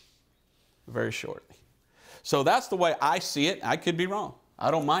come very shortly. So that's the way I see it. I could be wrong. I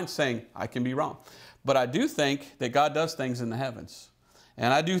don't mind saying I can be wrong. But I do think that God does things in the heavens.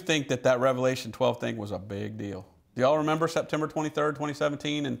 And I do think that that Revelation 12 thing was a big deal. Do y'all remember September 23rd,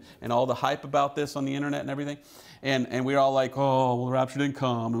 2017 and all the hype about this on the internet and everything? And we were all like, oh, well, the rapture didn't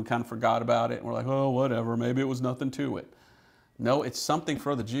come. And we kind of forgot about it. And we're like, oh, whatever. Maybe it was nothing to it. No, it's something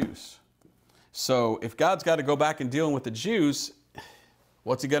for the Jews. So if God's got to go back and dealing with the Jews,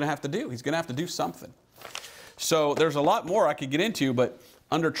 what's he going to have to do? He's going to have to do something. So there's a lot more I could get into, but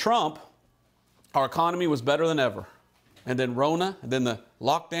under Trump, our economy was better than ever. And then Rona, and then the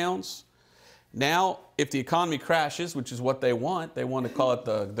lockdowns. Now, if the economy crashes, which is what they want to call it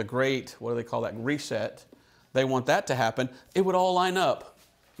the great, what do they call that, reset. They want that to happen. It would all line up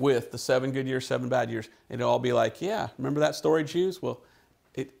with the 7 good years, 7 bad years. And it'll all be like, yeah, remember that story, Jews? Well,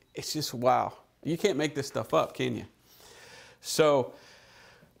 it's just, wow. You can't make this stuff up, can you? So,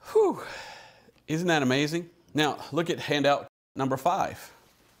 whew, isn't that amazing? Now, look at handout number 5.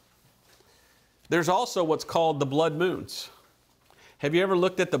 There's also what's called the blood moons. Have you ever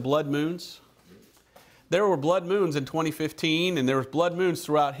looked at the blood moons? There were blood moons in 2015, and there was blood moons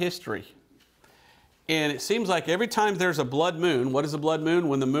throughout history. And it seems like every time there's a blood moon, what is a blood moon?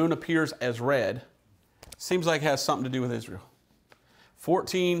 When the moon appears as red, seems like it has something to do with Israel.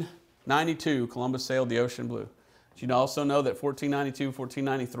 1492, Columbus sailed the ocean blue. Did you also know that 1492,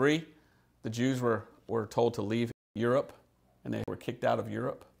 1493, the Jews were told to leave Europe, and they were kicked out of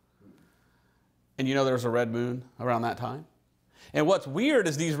Europe? And you know there was a red moon around that time? And what's weird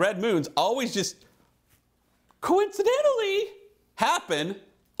is these red moons always just coincidentally happen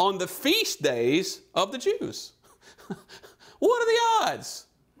on the feast days of the Jews. What are the odds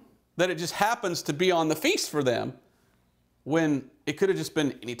that it just happens to be on the feast for them when it could have just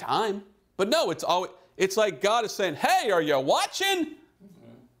been any time? But no, it's like God is saying, hey, are you watching?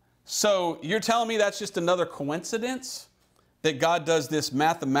 So you're telling me that's just another coincidence? That God does this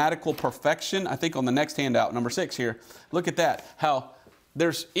mathematical perfection? I think on the next handout, number 6 here, look at that, how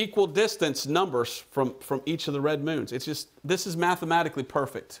there's equal distance numbers from each of the red moons. It's just, this is mathematically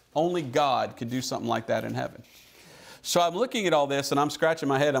perfect. Only God could do something like that in heaven. So I'm looking at all this and I'm scratching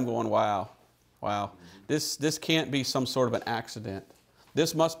my head. I'm going, wow, this can't be some sort of an accident.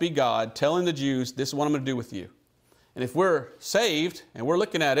 This must be God telling the Jews, this is what I'm going to do with you. And if we're saved and we're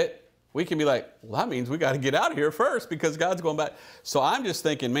looking at it, we can be like, well, that means we got to get out of here first because God's going back. So I'm just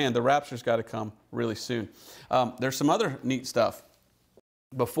thinking, man, the rapture's got to come really soon. There's some other neat stuff.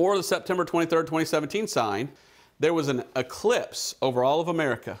 Before the September 23rd, 2017 sign, there was an eclipse over all of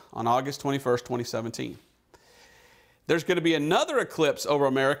America on August 21st, 2017. There's going to be another eclipse over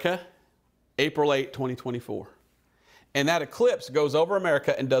America, April 8, 2024. And that eclipse goes over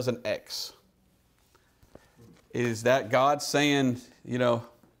America and does an X. Is that God saying, you know,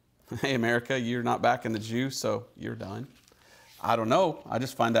 hey, America, you're not backing the Jews, so you're done? I don't know. I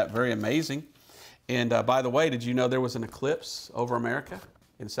just find that very amazing. And by the way, did you know there was an eclipse over America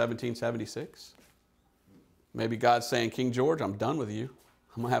in 1776? Maybe God's saying, King George, I'm done with you.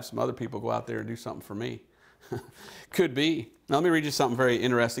 I'm going to have some other people go out there and do something for me. Could be. Now, let me read you something very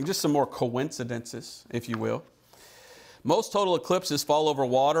interesting. Just some more coincidences, if you will. Most total eclipses fall over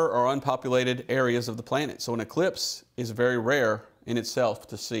water or unpopulated areas of the planet. So an eclipse is very rare in itself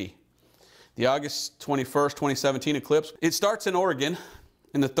to see. The August 21st, 2017 eclipse, it starts in Oregon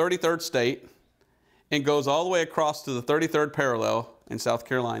in the 33rd state, and goes all the way across to the 33rd parallel in South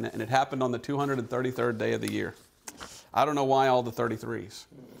Carolina, and it happened on the 233rd day of the year. I don't know why all the 33s.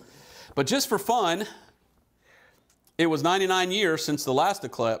 But just for fun, it was 99 years since the last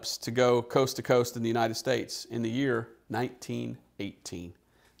eclipse to go coast to coast in the United States in the year 1918.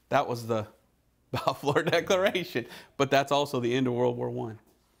 That was the Balfour Declaration, but that's also the end of World War I.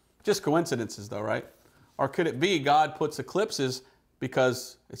 Just coincidences though, right? Or could it be God puts eclipses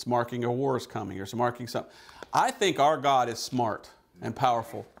because it's marking a war is coming or it's marking something? I think our God is smart and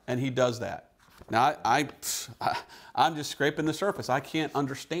powerful, and He does that. Now, I'm just scraping the surface. I can't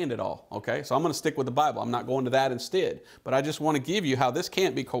understand it all, okay? So I'm going to stick with the Bible. I'm not going to that instead. But I just want to give you how this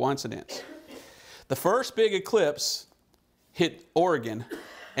can't be coincidence. The first big eclipse hit Oregon,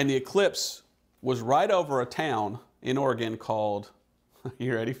 and the eclipse was right over a town in Oregon called,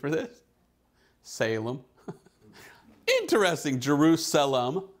 you ready for this? Salem. Interesting,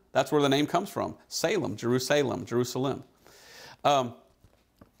 Jerusalem. That's where the name comes from. Salem, Jerusalem, Jerusalem.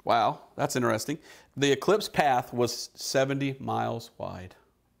 Wow, that's interesting. The eclipse path was 70 miles wide.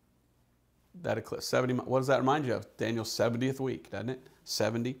 That eclipse, 70, what does that remind you of? Daniel's 70th week, doesn't it?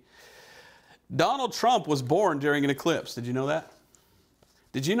 70. Donald Trump was born during an eclipse. Did you know that?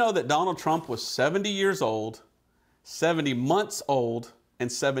 Did you know that Donald Trump was 70 years old, 70 months old,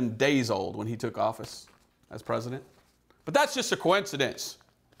 and 7 days old when he took office as president? But that's just a coincidence.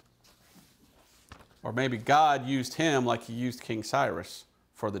 Or maybe God used him like He used King Cyrus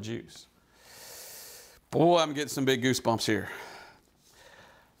for the Jews. Boy, I'm getting some big goosebumps here.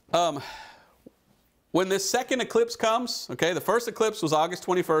 When this second eclipse comes, okay, the first eclipse was August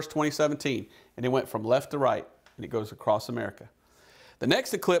 21st, 2017, and it went from left to right, and it goes across America. The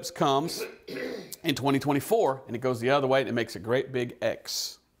next eclipse comes in 2024, and it goes the other way, and it makes a great big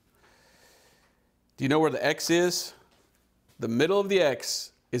X. Do you know where the X is? The middle of the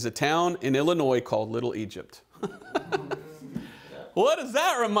X is a town in Illinois called Little Egypt. What does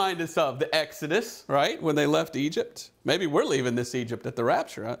that remind us of? The Exodus, right? When they left Egypt. Maybe we're leaving this Egypt at the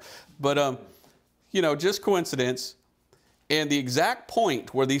rapture. Huh? But, you know, just coincidence. And the exact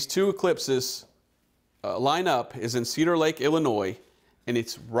point where these two eclipses line up is in Cedar Lake, Illinois. And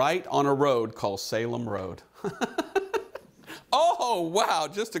it's right on a road called Salem Road. Oh, wow,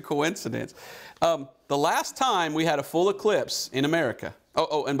 just a coincidence. The last time we had a full eclipse in America.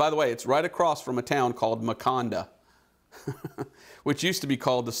 Oh, and by the way, it's right across from a town called Maconda, which used to be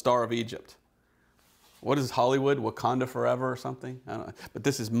called the Star of Egypt. What is Hollywood? Wakanda Forever or something? I don't know. But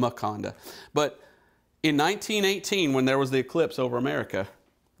this is Maconda. But in 1918, when there was the eclipse over America,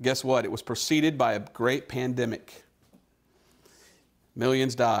 guess what? It was preceded by a great pandemic.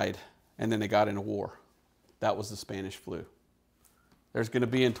 Millions died, and then they got in a war. That was the Spanish flu. There's going to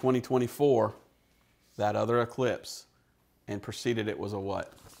be in 2024 that other eclipse, and preceded it was a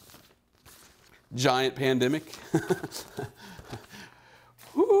what? Giant pandemic.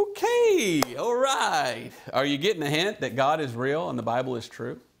 Okay, all right. Are you getting a hint that God is real and the Bible is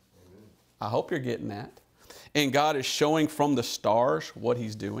true? I hope you're getting that. And God is showing from the stars what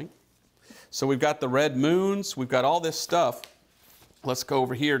He's doing. So we've got the red moons. We've got all this stuff. Let's go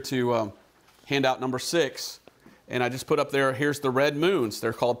over here to handout number 6. And I just put up there, here's the red moons.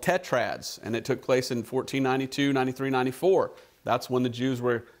 They're called tetrads. And it took place in 1492, 93, 94. That's when the Jews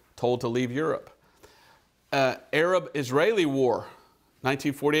were told to leave Europe. Arab-Israeli War,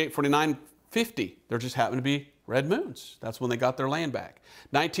 1948, 49, 50. There just happened to be red moons. That's when they got their land back.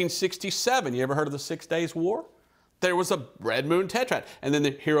 1967, you ever heard of the 6 Days War? There was a red moon tetrad. And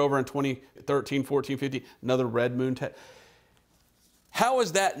then here over in 2013, 14, 50, another red moon tetrad. How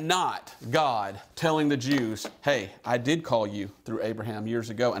is that not God telling the Jews, hey, I did call you through Abraham years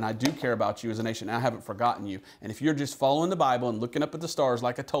ago, and I do care about you as a nation, and I haven't forgotten you. And if you're just following the Bible and looking up at the stars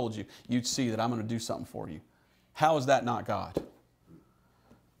like I told you, you'd see that I'm going to do something for you. How is that not God?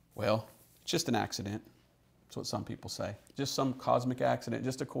 Well, it's just an accident. That's what some people say. Just some cosmic accident,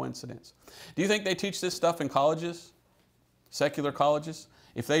 just a coincidence. Do you think they teach this stuff in colleges? Secular colleges?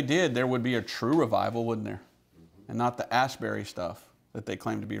 If they did, there would be a true revival, wouldn't there? And not the Ashbury stuff that they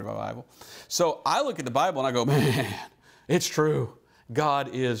claim to be revival. So I look at the Bible and I go, man, it's true.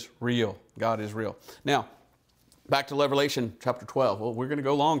 God is real. God is real. Now, back to Revelation chapter 12. Well, we're going to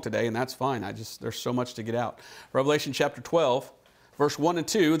go long today, and that's fine. There's so much to get out. Revelation chapter 12, verse 1 and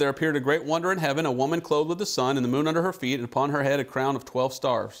 2, there appeared a great wonder in heaven, a woman clothed with the sun and the moon under her feet, and upon her head a crown of 12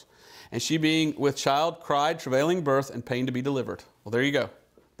 stars. And she being with child cried, travailing birth and pain to be delivered. Well, there you go.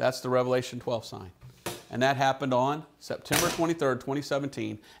 That's the Revelation 12 sign. And that happened on September 23rd,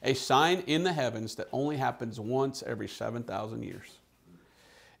 2017, a sign in the heavens that only happens once every 7,000 years.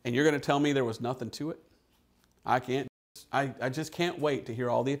 And you're going to tell me there was nothing to it? I can't I just can't wait to hear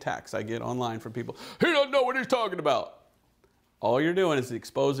all the attacks I get online from people. He doesn't know what he's talking about. All you're doing is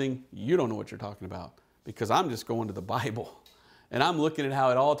exposing you don't know what you're talking about, because I'm just going to the Bible. And I'm looking at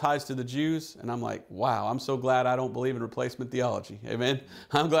how it all ties to the Jews, and I'm like, wow, I'm so glad I don't believe in replacement theology. Amen?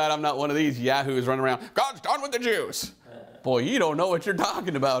 I'm glad I'm not one of these yahoos running around, God's done with the Jews. Boy, you don't know what you're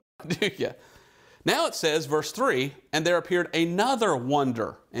talking about, do you? Now it says, verse 3, and there appeared another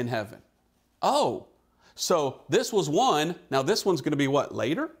wonder in heaven. Oh, so this was one. Now this one's going to be what,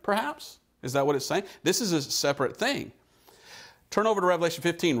 later, perhaps? Is that what it's saying? This is a separate thing. Turn over to Revelation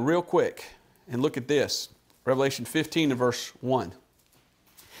 15 real quick and look at this. Revelation 15 and verse 1.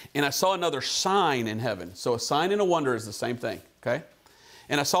 And I saw another sign in heaven. So a sign and a wonder is the same thing, okay?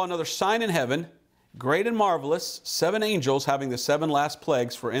 And I saw another sign in heaven, great and marvelous, 7 angels having the 7 last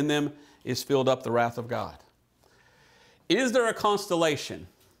plagues, for in them is filled up the wrath of God. Is there a constellation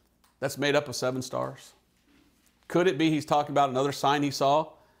that's made up of 7 stars? Could it be he's talking about another sign he saw?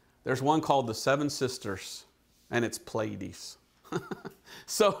 There's one called the 7 Sisters, and it's Pleiades.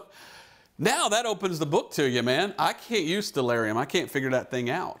 So now that opens the book to you, man. I can't use stellarium. I can't figure that thing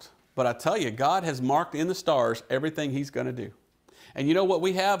out. But I tell you, God has marked in the stars everything he's going to do. And you know what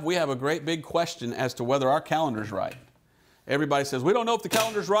we have? We have a great big question as to whether our calendar's right. Everybody says, we don't know if the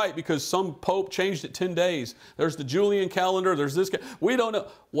calendar's right because some pope changed it 10 days. There's the Julian calendar. There's this. We don't know.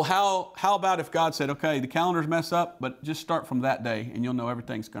 Well, how about if God said, okay, the calendar's messed up, but just start from that day and you'll know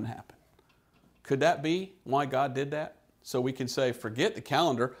everything's going to happen. Could that be why God did that? So we can say, forget the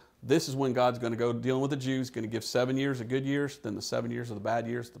calendar. This is when God's going to go dealing with the Jews, going to give 7 years of good years, then the 7 years of the bad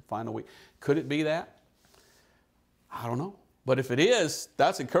years, the final week. Could it be that? I don't know. But if it is,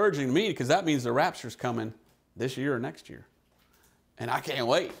 that's encouraging to me, because that means the rapture's coming this year or next year. And I can't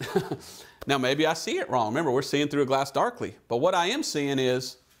wait. Now, maybe I see it wrong. Remember, we're seeing through a glass darkly. But what I am seeing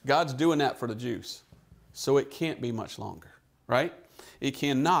is God's doing that for the Jews. So it can't be much longer, right? It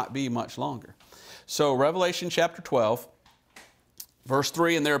cannot be much longer. So Revelation chapter 12, verse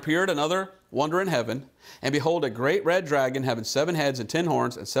 3, and there appeared another wonder in heaven, and behold, a great red dragon having 7 heads and 10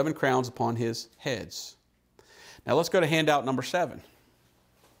 horns and 7 crowns upon his heads. Now let's go to handout number 7.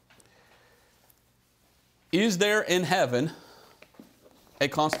 Is there in heaven a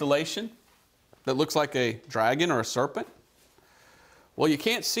constellation that looks like a dragon or a serpent? Well, you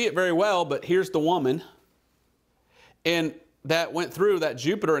can't see it very well, but here's the woman. And that went through that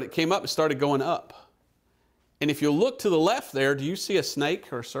Jupiter, and it came up and started going up. And if you look to the left there, do you see a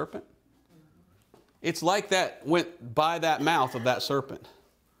snake or a serpent? It's like that went by that mouth of that serpent.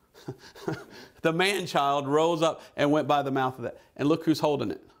 The man-child rose up and went by the mouth of that. And look who's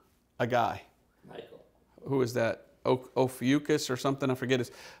holding it. A guy. Michael. Who is that? Ophiuchus or something, I forget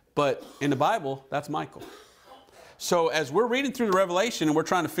his. But in the Bible, that's Michael. So as we're reading through the Revelation and we're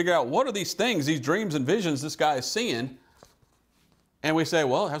trying to figure out what are these things, these dreams and visions this guy is seeing, and we say,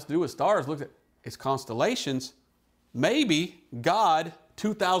 well, it has to do with stars. Look at it's constellations. Maybe God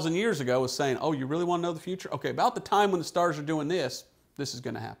 2,000 years ago was saying, oh, you really want to know the future? Okay, about the time when the stars are doing this, this is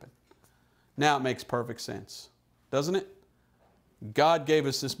going to happen. Now it makes perfect sense, doesn't it? God gave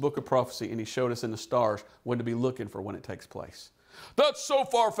us this book of prophecy, and he showed us in the stars when to be looking for when it takes place. That's so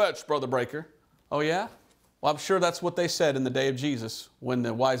far-fetched, Brother Breaker. Oh, yeah? Well, I'm sure that's what they said in the day of Jesus when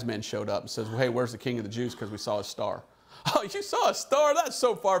the wise men showed up and says, well, hey, where's the king of the Jews? Because we saw a star. Oh, you saw a star? That's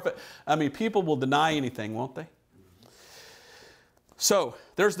so far-fetched. I mean, people will deny anything, won't they? So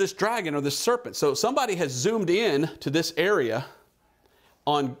there's this dragon or this serpent. So somebody has zoomed in to this area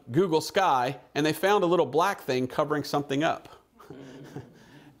on Google Sky, and they found a little black thing covering something up.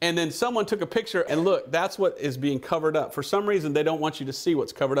 And then someone took a picture, and look, that's what is being covered up. For some reason, they don't want you to see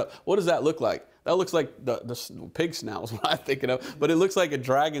what's covered up. What does that look like? That looks like the pig snout is what I'm thinking of, but it looks like a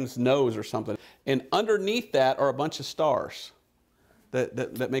dragon's nose or something. And underneath that are a bunch of stars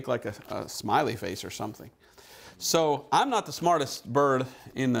that make like a smiley face or something. So I'm not the smartest bird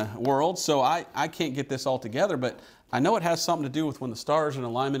in the world, so I can't get this all together, but I know it has something to do with when the stars are in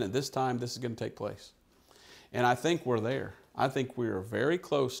alignment at this time, this is going to take place. And I think we're there. I think we are very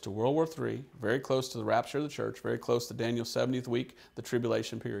close to World War III, very close to the rapture of the church, very close to Daniel's 70th week, the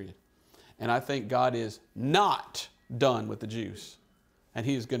tribulation period. And I think God is not done with the Jews. And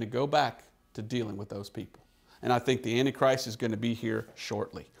he is going to go back to dealing with those people. And I think the Antichrist is going to be here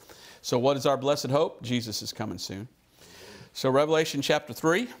shortly. So what is our blessed hope? Jesus is coming soon. So Revelation chapter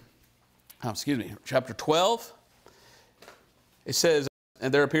 12, it says,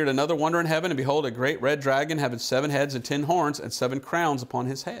 and there appeared another wonder in heaven, and behold, a great red dragon having 7 heads and 10 horns and 7 crowns upon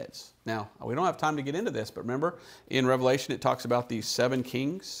his heads. Now, we don't have time to get into this, but remember, in Revelation it talks about these 7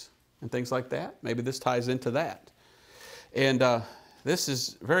 kings and things like that. Maybe this ties into that. And this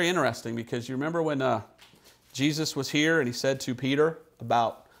is very interesting because you remember when Jesus was here and he said to Peter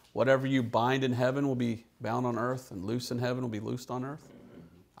about whatever you bind in heaven will be bound on earth and loose in heaven will be loosed on earth?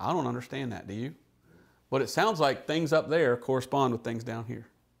 I don't understand that, do you? But it sounds like things up there correspond with things down here.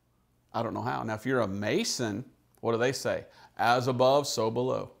 I don't know how. Now, if you're a Mason, what do they say? As above, so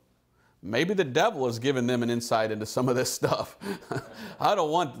below. Maybe the devil has given them an insight into some of this stuff. I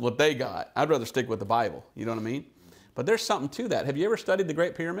don't want what they got. I'd rather stick with the Bible. You know what I mean? But there's something to that. Have you ever studied the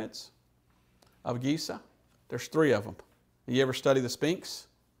Great Pyramids of Giza? There's 3 of them. Have you ever studied the Sphinx?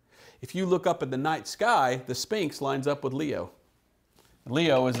 If you look up at the night sky, the Sphinx lines up with Leo.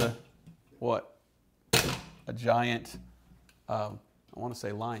 Leo is a, what? A giant, I want to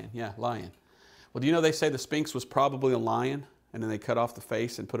say lion. Yeah, lion. Well, do you know they say the Sphinx was probably a lion, and then they cut off the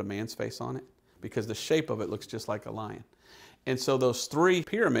face and put a man's face on it? Because the shape of it looks just like a lion. And so those 3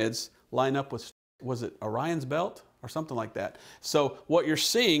 pyramids line up with, was it Orion's belt or something like that? So what you're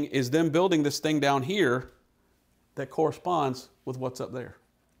seeing is them building this thing down here that corresponds with what's up there.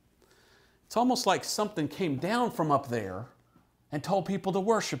 It's almost like something came down from up there and told people to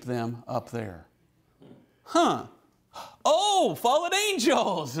worship them up there. Huh. Oh, fallen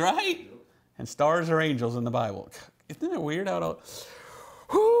angels, right? And stars are angels in the Bible. Isn't it weird how it all...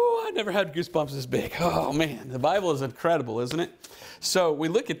 Whew, I never had goosebumps this big. Oh, man, the Bible is incredible, isn't it? So we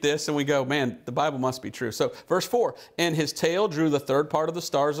look at this and we go, man, the Bible must be true. So verse 4, and his tail drew the 3rd part of the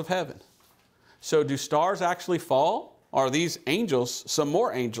stars of heaven. So do stars actually fall? Are these angels, some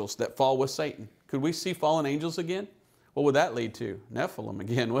more angels that fall with Satan? Could we see fallen angels again? What would that lead to? Nephilim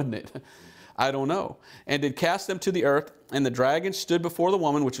again, wouldn't it? I don't know. And did cast them to the earth, and the dragon stood before the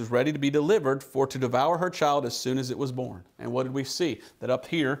woman, which was ready to be delivered, for to devour her child as soon as it was born. And what did we see? That up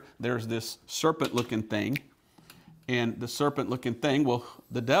here, there's this serpent-looking thing. And the serpent-looking thing, well,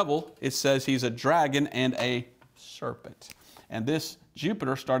 the devil, it says he's a dragon and a serpent. And this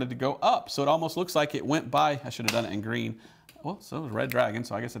Jupiter started to go up. So it almost looks like it went by. I should have done it in green. Well, so it was red dragon,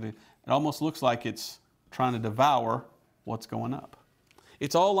 so I guess it almost looks like it's trying to devour what's going up.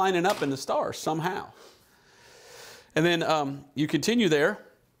 It's all lining up in the stars somehow. And then you continue there.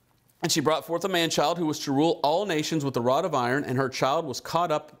 And she brought forth a man-child who was to rule all nations with a rod of iron, and her child was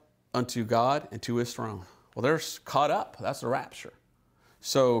caught up unto God and to his throne. Well, they're caught up. That's the rapture.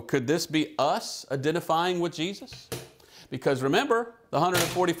 So could this be us identifying with Jesus? Because remember, the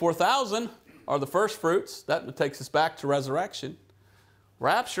 144,000 are the first fruits. That takes us back to resurrection.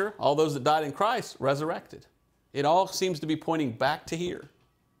 Rapture, all those that died in Christ, resurrected. It all seems to be pointing back to here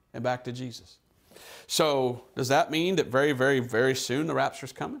and back to Jesus. So does that mean that very, very, very soon the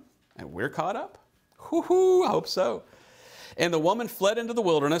rapture's coming and we're caught up? Whoo-hoo, I hope so. And the woman fled into the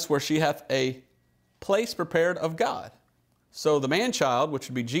wilderness where she hath a place prepared of God. So the man-child, which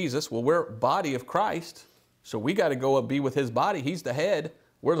would be Jesus, well, we're body of Christ. So we got to go and be with his body. He's the head.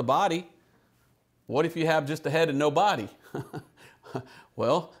 We're the body. What if you have just the head and no body?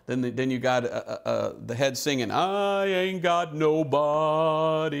 Well, then you got the head singing, I ain't got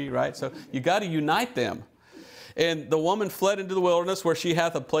nobody, right? So you got to unite them. And the woman fled into the wilderness where she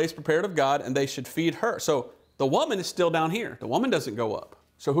hath a place prepared of God, and they should feed her. So the woman is still down here. The woman doesn't go up.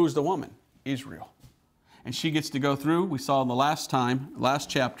 So who's the woman? Israel. And she gets to go through, we saw in the last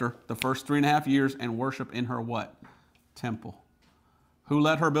chapter, the first 3.5 years, and worship in her what? Temple. Who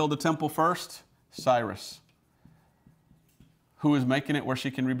let her build a temple first? Cyrus. Who is making it where she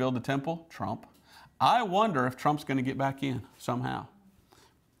can rebuild the temple? Trump. I wonder if Trump's going to get back in somehow.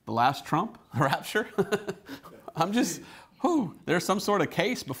 The last Trump, the rapture. There's some sort of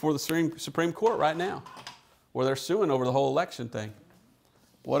case before the Supreme Court right now where they're suing over the whole election thing.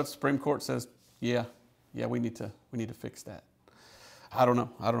 What if the Supreme Court says, yeah, we need to fix that? I don't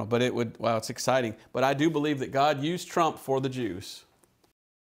know, but it's exciting. But I do believe that God used Trump for the Jews.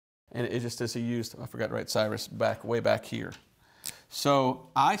 And it just as he used, I forgot to write Cyrus way back here. So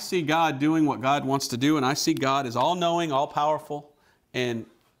I see God doing what God wants to do, and I see God as all-knowing, all-powerful, and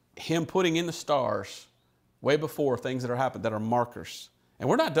him putting in the stars way before things that are happening, that are markers. And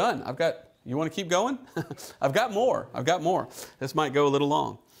we're not done. You want to keep going? I've got more. This might go a little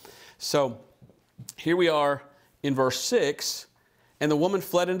long. So here we are in verse 6, and the woman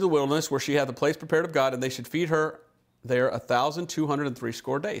fled into the wilderness where she had the place prepared of God, and they should feed her there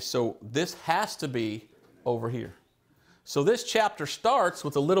 1,260 days. So this has to be over here. So this chapter starts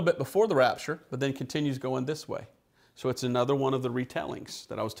with a little bit before the rapture, but then continues going this way. So it's another one of the retellings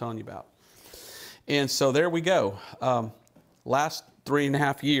that I was telling you about. And so there we go. Last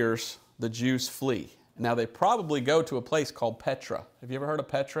 3.5 years, the Jews flee. Now they probably go to a place called Petra. Have you ever heard of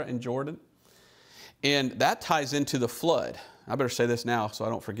Petra in Jordan? And that ties into the flood. I better say this now so I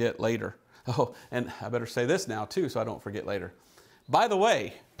don't forget later. Oh, and I better say this now too so I don't forget later. By the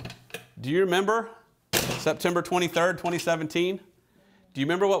way, do you remember September 23rd, 2017. Do you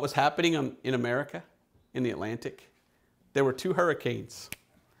remember what was happening in America, in the Atlantic? There were 2 hurricanes.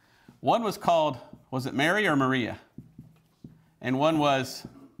 One was called, was it Mary or Maria? And one was,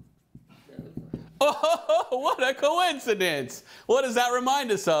 oh, what a coincidence. What does that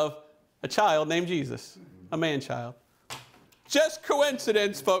remind us of? A child named Jesus, a man-child. Just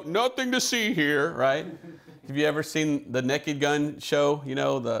coincidence, folks. Nothing to see here, right? Have you ever seen the Naked Gun show? You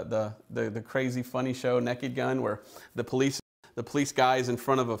know, the crazy funny show, Naked Gun, where the police guy is in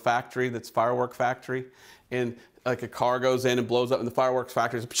front of a factory that's firework factory, and like a car goes in and blows up in the fireworks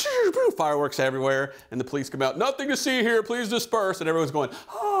factory. Fireworks everywhere, and the police come out. Nothing to see here. Please disperse. And everyone's going,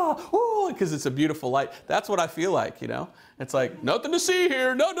 oh, because it's a beautiful light. That's what I feel like, you know. It's like nothing to see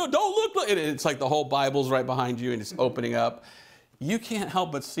here. No, don't look. And it's like the whole Bible's right behind you, and it's opening up. You can't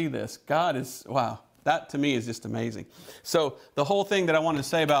help but see this. God is, wow. That to me is just amazing. So the whole thing that I wanted to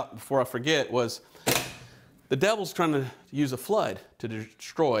say about, before I forget, was the devil's trying to use a flood to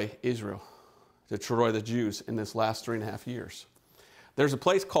destroy Israel, to destroy the Jews in this last 3.5 years. There's a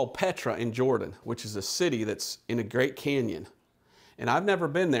place called Petra in Jordan, which is a city that's in a great canyon. And I've never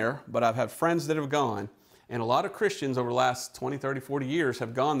been there, but I've had friends that have gone. And a lot of Christians over the last 20, 30, 40 years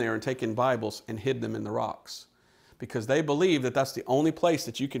have gone there and taken Bibles and hid them in the rocks, because they believe that that's the only place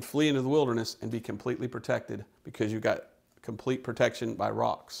that you can flee into the wilderness and be completely protected, because you've got complete protection by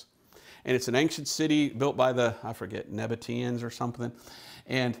rocks. And it's an ancient city built by the, I forget, Nabateans or something.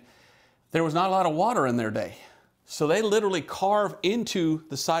 And there was not a lot of water in their day. So they literally carve into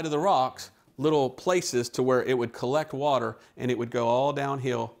the side of the rocks little places to where it would collect water, and it would go all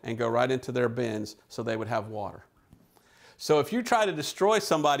downhill and go right into their bins so they would have water. So if you try to destroy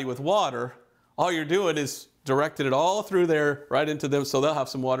somebody with water, all you're doing is directed it all through there, right into them, so they'll have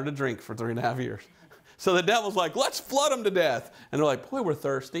some water to drink for 3.5 years. So the devil's like, let's flood them to death. And they're like, boy, we're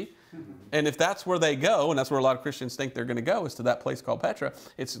thirsty. And if that's where they go, and that's where a lot of Christians think they're going to go, is to that place called Petra.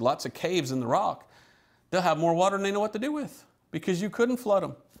 It's lots of caves in the rock. They'll have more water than they know what to do with, because you couldn't flood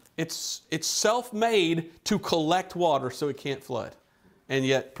them. It's self-made to collect water so it can't flood, and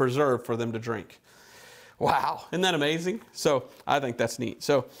yet preserved for them to drink. Wow, isn't that amazing? So I think that's neat.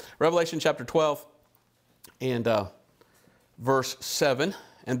 So Revelation chapter 12. And verse 7,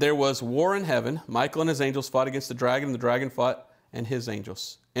 and there was war in heaven. Michael and his angels fought against the dragon, and the dragon fought and his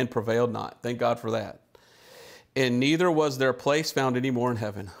angels, and prevailed not. Thank God for that. And neither was their place found any more in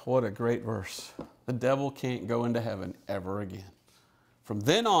heaven. What a great verse. The devil can't go into heaven ever again. From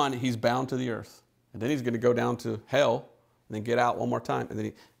then on, he's bound to the earth. And then he's going to go down to hell, and then get out one more time. And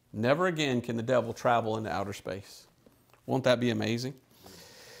then never again can the devil travel into outer space. Won't that be amazing?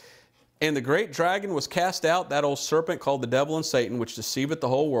 And the great dragon was cast out, that old serpent called the devil and Satan, which deceiveth the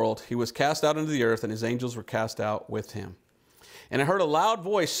whole world. He was cast out into the earth, and his angels were cast out with him. And I heard a loud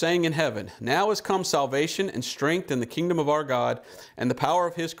voice saying in heaven, now is come salvation and strength in the kingdom of our God and the power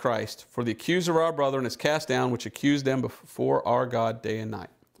of his Christ. For the accuser of our brethren is cast down, which accused them before our God day and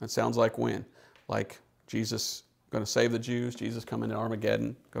night. That sounds like when? Like Jesus going to save the Jews, Jesus coming to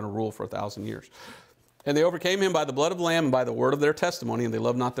Armageddon, going to rule for 1,000 years. And they overcame him by the blood of the Lamb and by the word of their testimony, and they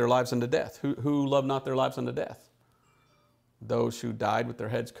loved not their lives unto death. Who loved not their lives unto death? Those who died with their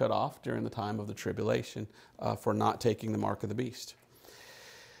heads cut off during the time of the tribulation for not taking the mark of the beast.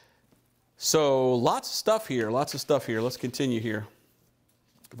 So lots of stuff here, lots of stuff here. Let's continue here.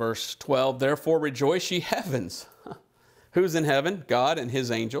 Verse 12, therefore rejoice ye heavens. Who's in heaven? God and his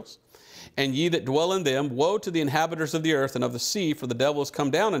angels. And ye that dwell in them, woe to the inhabitants of the earth and of the sea, for the devil is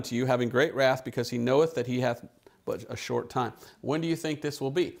come down unto you, having great wrath, because he knoweth that he hath but a short time. When do you think this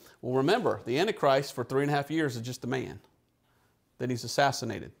will be? Well, remember, the Antichrist for 3.5 years is just a man. Then he's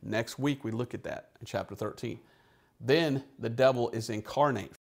assassinated. Next week we look at that in chapter 13. Then the devil is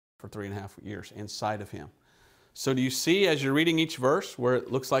incarnate for 3.5 years inside of him. So do you see as you're reading each verse where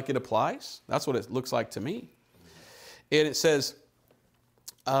it looks like it applies? That's what it looks like to me. And it says,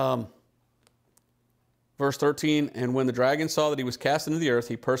 verse 13, and when the dragon saw that he was cast into the earth,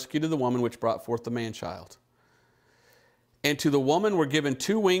 he persecuted the woman which brought forth the man-child. And to the woman were given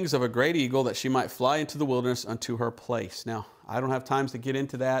 2 wings of a great eagle, that she might fly into the wilderness unto her place. Now, I don't have time to get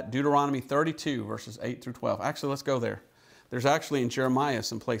into that. Deuteronomy 32, verses 8 through 12. Actually, let's go there. There's actually in Jeremiah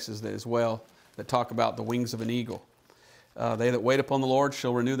some places that as well that talk about the wings of an eagle. They that wait upon the Lord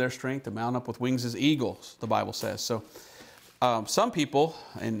shall renew their strength and mount up with wings as eagles, the Bible says. So some people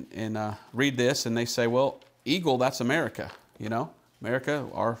read this and they say, well, eagle, that's America. You know, America,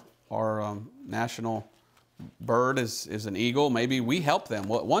 our national bird is an eagle. Maybe we help them.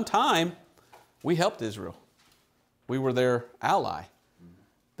 Well, one time, we helped Israel. We were their ally.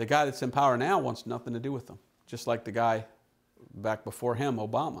 The guy that's in power now wants nothing to do with them. Just like the guy back before him,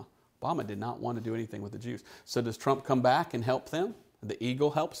 Obama, Obama did not want to do anything with the Jews. So does Trump come back and help them? The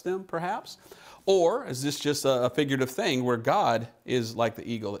eagle helps them, perhaps? Or is this just a figurative thing where God is like the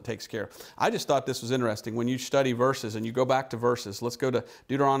eagle that takes care? I just thought this was interesting. When you study verses and you go back to verses, let's go to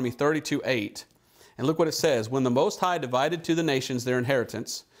Deuteronomy 32:8. And look what it says. When the Most High divided to the nations their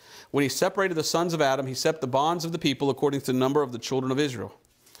inheritance, when he separated the sons of Adam, he set the bonds of the people according to the number of the children of Israel.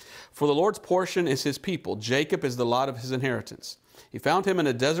 For the Lord's portion is his people. Jacob is the lot of his inheritance. He found him in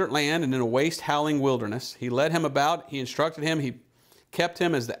a desert land and in a waste howling wilderness. He led him about. He instructed him. He kept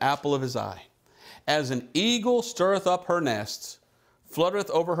him as the apple of his eye. As an eagle stirreth up her nests, fluttereth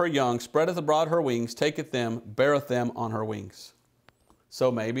over her young, spreadeth abroad her wings, taketh them, beareth them on her wings.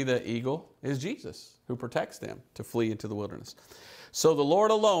 So maybe the eagle is Jesus, who protects them to flee into the wilderness. So the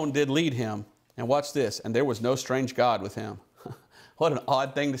Lord alone did lead him. And watch this. And there was no strange God with him. What an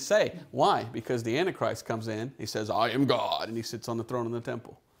odd thing to say. Why? Because the Antichrist comes in. He says, I am God. And he sits on the throne in the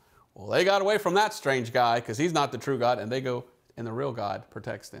temple. Well, they got away from that strange guy because he's not the true God. And they go, and the real God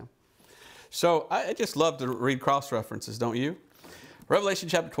protects them. So I just love to read cross references, don't you? Revelation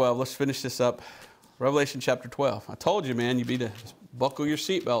chapter 12. Let's finish this up. Revelation chapter 12. I told you, man, you need to buckle your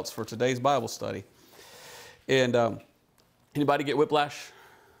seatbelts for today's Bible study. And anybody get whiplash?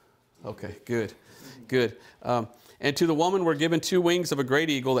 Okay, good, good. And to the woman were given 2 wings of a great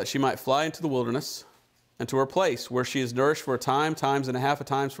eagle, that she might fly into the wilderness, and to her place, where she is nourished for a time, times and a half a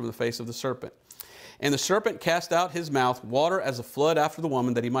times from the face of the serpent. And the serpent cast out his mouth water as a flood after the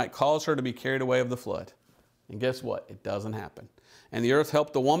woman, that he might cause her to be carried away of the flood. And guess what? It doesn't happen. And the earth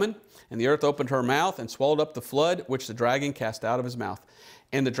helped the woman, and the earth opened her mouth and swallowed up the flood, which the dragon cast out of his mouth.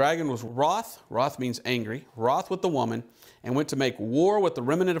 And the dragon was wroth means angry, wroth with the woman, and went to make war with the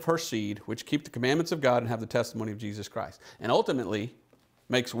remnant of her seed, which keep the commandments of God and have the testimony of Jesus Christ. And ultimately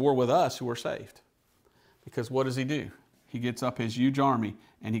makes war with us who are saved. Because what does he do? He gets up his huge army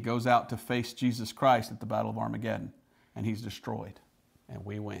and he goes out to face Jesus Christ at the Battle of Armageddon. And he's destroyed. And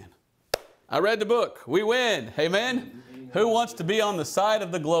we win. I read the book. We win. Amen? Who wants to be on the side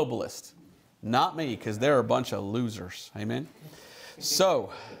of the globalist? Not me, because they're a bunch of losers. Amen?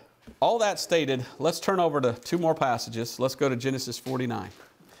 So, all that stated, let's turn over to 2 more passages. Let's go to Genesis 49.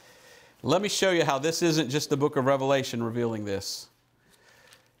 Let me show you how this isn't just the book of Revelation revealing this.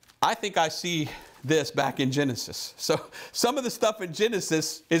 I think I see this back in Genesis. So some of the stuff in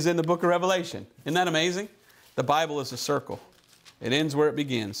Genesis is in the book of Revelation. Isn't that amazing? The Bible is a circle. It ends where it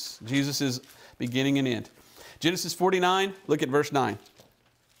begins. Jesus is beginning and end. Genesis 49, look at verse 9.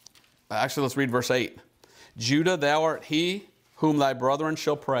 Actually, let's read verse 8. Judah, thou art he whom thy brethren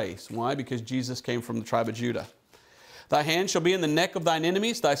shall praise. Why? Because Jesus came from the tribe of Judah. Thy hand shall be in the neck of thine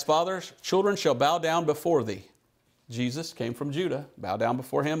enemies. Thy father's children shall bow down before thee. Jesus came from Judah. Bow down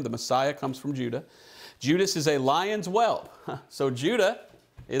before him. The Messiah comes from Judah. Judas is a lion's whelp. So Judah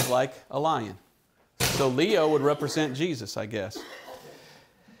is like a lion. So Leo would represent Jesus, I guess.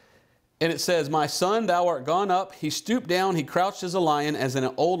 And it says, my son, thou art gone up. He stooped down. He crouched as a lion, as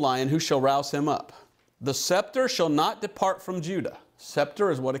an old lion. Who shall rouse him up? The scepter shall not depart from Judah. Scepter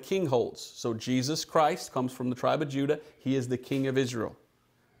is what a king holds. So Jesus Christ comes from the tribe of Judah. He is the king of Israel.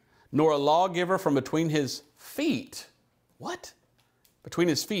 Nor a lawgiver from between his feet. What? Between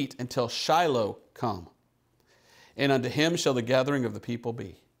his feet until Shiloh come. And unto him shall the gathering of the people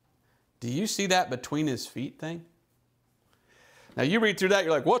be. Do you see that between his feet thing? Now you read through that,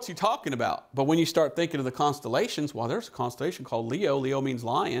 you're like, what's he talking about? But when you start thinking of the constellations, well, there's a constellation called Leo. Leo means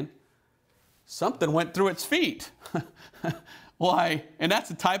lion. Something went through its feet. Why? And that's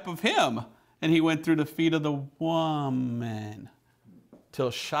a type of him. And he went through the feet of the woman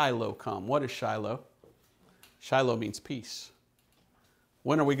till Shiloh come. What is Shiloh? Shiloh means peace.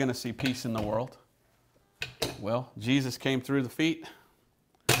 When are we going to see peace in the world? Well, Jesus came through the feet,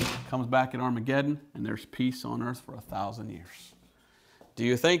 comes back at Armageddon, and there's peace on earth for 1,000 years. Do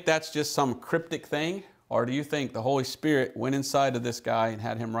you think that's just some cryptic thing? Or do you think the Holy Spirit went inside of this guy and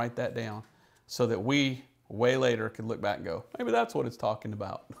had him write that down so that we, way later, could look back and go, maybe that's what it's talking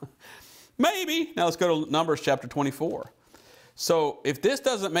about. Maybe. Now let's go to Numbers chapter 24. So if this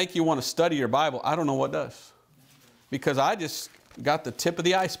doesn't make you want to study your Bible, I don't know what does. Because I just got the tip of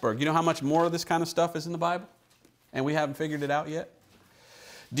the iceberg. You know how much more of this kind of stuff is in the Bible? And we haven't figured it out yet?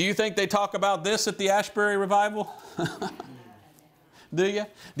 Do you think they talk about this at the Ashbury Revival? Do you?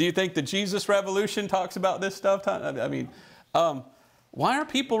 Do you think the Jesus Revolution talks about this stuff? I mean, why aren't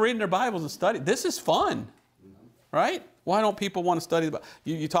people reading their Bibles and studying? This is fun, right? Why don't people want to study the Bible?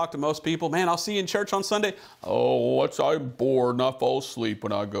 You talk to most people, man, I'll see you in church on Sunday. Oh, I'm bored and I fall asleep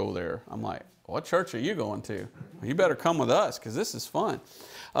when I go there. I'm like, what church are you going to? Well, you better come with us because this is fun.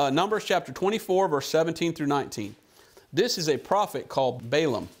 Numbers chapter 24, verse 17 through 19. This is a prophet called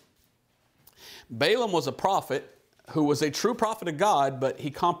Balaam. Balaam was a prophet who was a true prophet of God, but he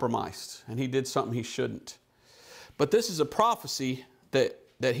compromised and he did something he shouldn't. But this is a prophecy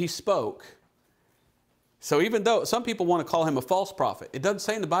that he spoke. So even though some people want to call him a false prophet, it doesn't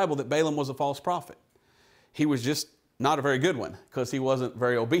say in the Bible that Balaam was a false prophet. He was just not a very good one because he wasn't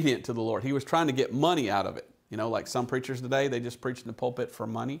very obedient to the Lord. He was trying to get money out of it. You know, like some preachers today, they just preach in the pulpit for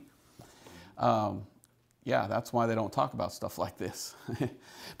money. Yeah, that's why they don't talk about stuff like this.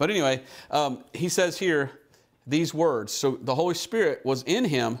 But anyway, he says here these words. So the Holy Spirit was in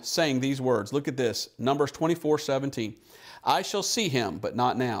him saying these words. Look at this, Numbers 24:17. I shall see him, but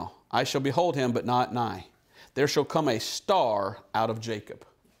not now. I shall behold him, but not nigh. There shall come a star out of Jacob.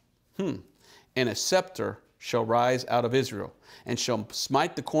 And a scepter shall rise out of Israel, and shall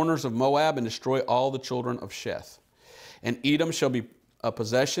smite the corners of Moab and destroy all the children of Sheth. And Edom shall be a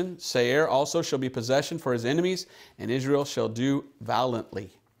possession. Seir also shall be possession for his enemies, and Israel shall do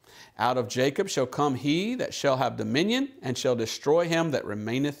valiantly. Out of Jacob shall come he that shall have dominion, and shall destroy him that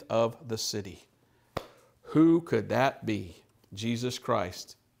remaineth of the city. Who could that be? Jesus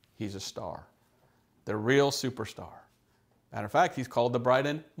Christ. He's a star. The real superstar. Matter of fact, he's called the bright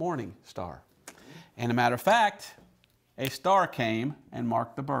and morning star. And a matter of fact, a star came and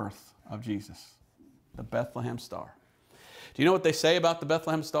marked the birth of Jesus. The Bethlehem star. Do you know what they say about the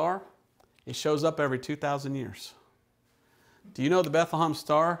Bethlehem star? It shows up every 2,000 years. Do you know the Bethlehem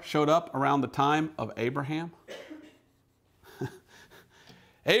star showed up around the time of Abraham?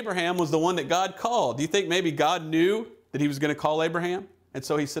 Abraham was the one that God called. Do you think maybe God knew that he was going to call Abraham? And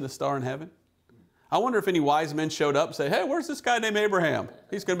so he sent a star in heaven? I wonder if any wise men showed up and said, hey, where's this guy named Abraham?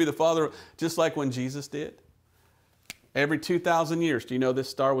 He's going to be the father, just like when Jesus did. Every 2,000 years. Do you know this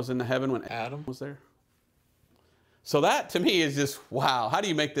star was in the heaven when Adam was there? So that to me is just, wow. How do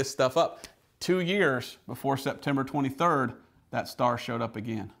you make this stuff up? 2 years before September 23rd, that star showed up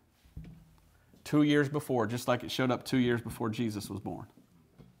again. 2 years before, just like it showed up 2 years before Jesus was born.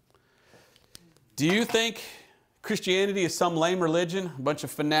 Do you think Christianity is some lame religion, a bunch of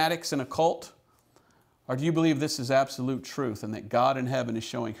fanatics and a cult? Or do you believe this is absolute truth and that God in heaven is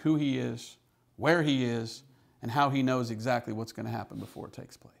showing who he is, where he is, and how he knows exactly what's going to happen before it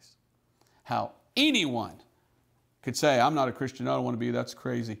takes place? How anyone could say, I'm not a Christian, I don't want to be, that's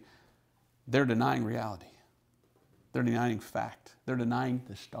crazy. They're denying reality. They're denying fact. They're denying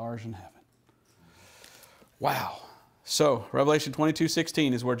the stars in heaven. Wow. So, Revelation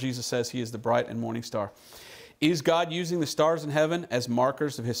 22:16 is where Jesus says he is the bright and morning star. Is God using the stars in heaven as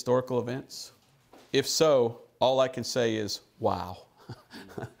markers of historical events? If so, all I can say is, wow.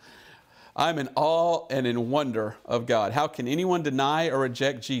 I'm in awe and in wonder of God. How can anyone deny or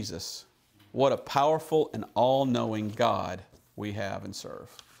reject Jesus? What a powerful and all-knowing God we have and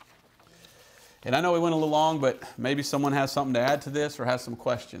serve. And I know we went a little long, but maybe someone has something to add to this or has some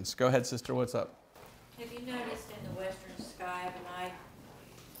questions. Go ahead, sister. What's up? Have you noticed in the western sky of the night,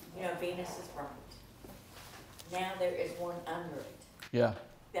 you know, Venus is bright. Now there is one under it. Yeah.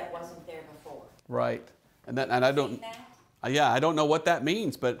 That wasn't there before. Right. And I don't. Seen that? Yeah, I don't know what that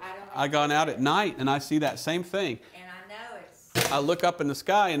means, but I gone out at night and I see that same thing. And I know it's. I look up in the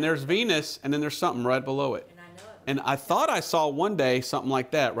sky and there's Venus and then there's something right below it. And I know it. And I thought I saw one day something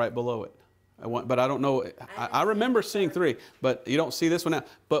like that right below it. But I don't know. I remember seeing three, but you don't see this one now.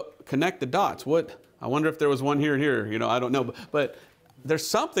 But connect the dots. What? I wonder if there was one here and here. You know, I don't know. But there's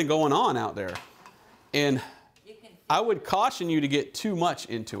something going on out there. And I would caution you to get too much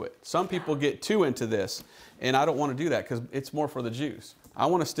into it. Some people get too into this, and I don't want to do that because it's more for the Jews. I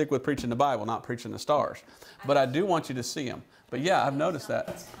want to stick with preaching the Bible, not preaching the stars. But I do want you to see them. But yeah, I've noticed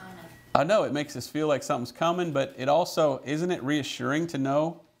that. I know it makes us feel like something's coming, but it also, isn't it reassuring to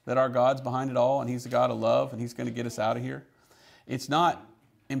know that our God's behind it all and he's the God of love and he's going to get us out of here? It's not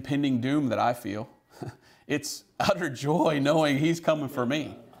impending doom that I feel. It's utter joy knowing he's coming for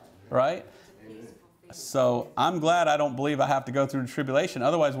me, right? So I'm glad I don't believe I have to go through the tribulation.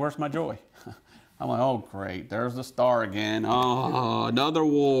 Otherwise, where's my joy? I'm like, oh, great. There's the star again. Oh, another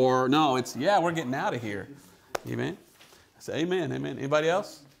war. No, it's, yeah, we're getting out of here. Amen. I say amen, amen. Anybody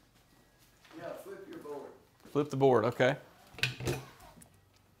else? Yeah, flip your board. Flip the board, okay.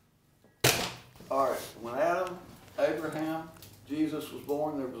 All right, when Adam, Abraham, Jesus was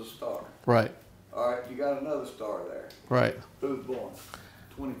born, there was a star. Right, All right, you got another star there. right. Who was born?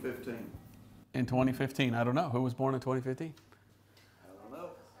 2015. In 2015, I don't know. Who was born in 2015? I don't know.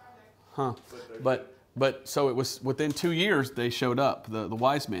 Huh. But so it was within 2 years they showed up, the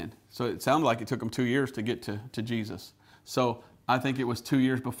wise men. So it sounded like it took them 2 years to get to Jesus. So I think it was 2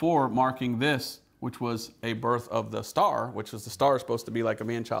 years before marking this, which was a birth of the star, which was the star supposed to be like a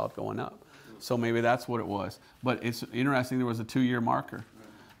man-child going up. So maybe that's what it was. But it's interesting there was a 2 year marker.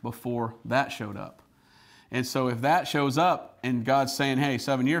 before that showed up. And so if that shows up and God's saying, hey,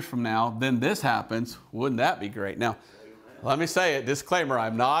 7 years from now, then this happens, wouldn't that be great? Now, let me say it, disclaimer,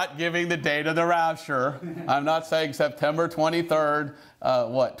 I'm not giving the date of the rapture. I'm not saying September 23rd,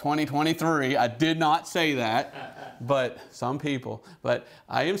 2023. I did not say that, but some people. But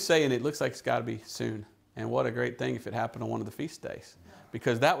I am saying it looks like it's got to be soon. And what a great thing if it happened on one of the feast days.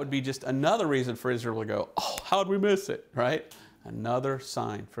 Because that would be just another reason for Israel to go, oh, how'd we miss it, right? Another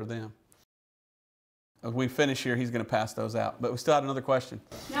sign for them. As we finish here, he's going to pass those out. But we still had another question.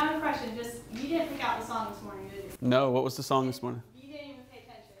 Now I have a question. You didn't pick out the song this morning, did you? No, what was the song this morning? You didn't even pay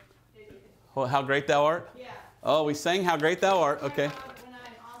attention, did you? Well, How Great Thou Art? Yeah. Oh, we sang How Great Thou Art. Okay. When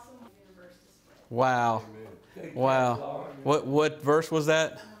I'm awesome universe display. Wow. Wow. What verse was that?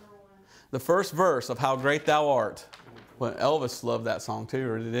 Number 1. The first verse of How Great Thou Art. Well, Elvis loved that song too,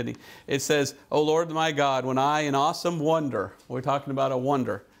 or didn't he? It says, O Lord my God, when I in awesome wonder, we're talking about a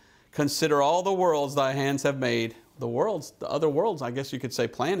wonder, consider all the worlds thy hands have made. The worlds, the other worlds, I guess you could say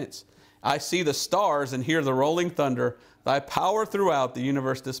planets. I see the stars and hear the rolling thunder, thy power throughout the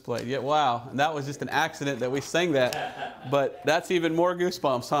universe displayed. Yeah, wow. And that was just an accident that we sang that. But that's even more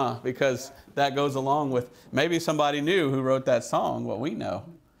goosebumps, huh? Because that goes along with, maybe somebody knew who wrote that song, what we know.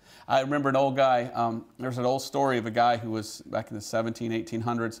 I remember an old guy, there's an old story of a guy who was back in the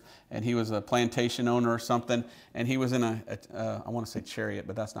 1800s, and he was a plantation owner or something, and he was in I want to say chariot,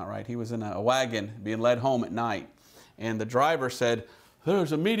 but that's not right. He was in a wagon being led home at night, and the driver said,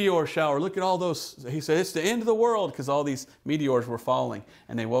 there's a meteor shower, look at all those. He said, it's the end of the world, because all these meteors were falling,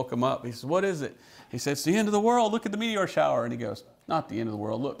 and they woke him up. He says, what is it? He said, it's the end of the world, look at the meteor shower. And he goes, not the end of the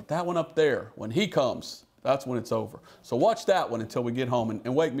world, look, that one up there, when he comes, that's when it's over. So watch that one until we get home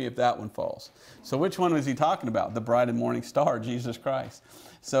and wake me if that one falls. So which one was he talking about? The bright and morning star, Jesus Christ.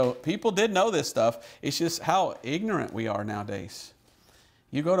 So people did know this stuff. It's just how ignorant we are nowadays.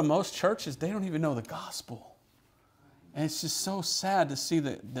 You go to most churches, they don't even know the gospel. And it's just so sad to see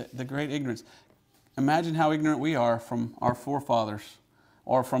the great ignorance. Imagine how ignorant we are from our forefathers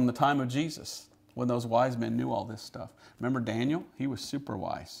or from the time of Jesus when those wise men knew all this stuff. Remember Daniel? He was super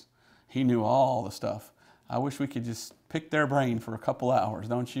wise. He knew all the stuff. I wish we could just pick their brain for a couple hours,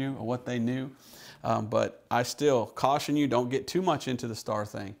 don't you, of what they knew. But I still caution you, don't get too much into the star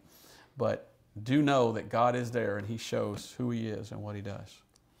thing. But do know that God is there and he shows who he is and what he does.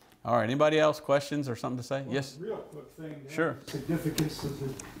 All right, anybody else, questions or something to say? Well, yes? Real quick thing. Sure. Significance of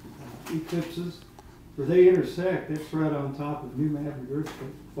the eclipses. Where they intersect, it's right on top of New Maverick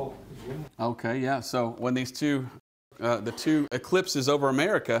earthquake fault as well. Okay, yeah. So when these the two eclipses over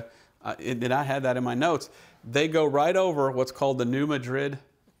America, and I had that in my notes, they go right over what's called the New Madrid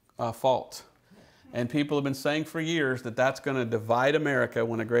fault. And people have been saying for years that that's going to divide America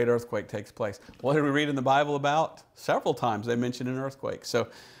when a great earthquake takes place. What did we read in the Bible about? Several times they mentioned an earthquake. So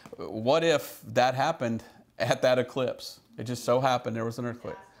what if that happened at that eclipse? It just so happened there was an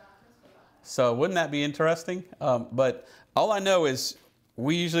earthquake. So wouldn't that be interesting? But all I know is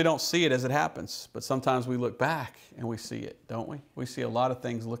we usually don't see it as it happens, but sometimes we look back and we see it, don't we? We see a lot of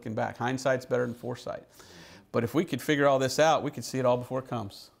things looking back. Hindsight's better than foresight. But if we could figure all this out, we could see it all before it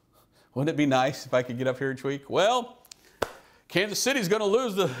comes. Wouldn't it be nice if I could get up here each week? Well, Kansas City's going to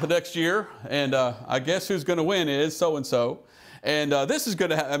lose the next year, and I guess who's going to win is so-and-so. And this is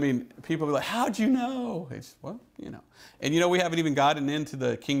going to, I mean, people will be like, how'd you know? It's, well, you know. And you know, we haven't even gotten into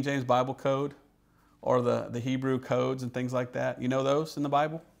the King James Bible Code or the Hebrew codes and things like that. You know those in the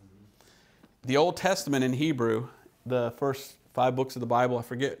Bible? The Old Testament in Hebrew, the first 5 books of the Bible, I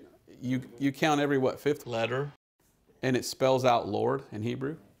forget, you count every, fifth letter? And it spells out Lord in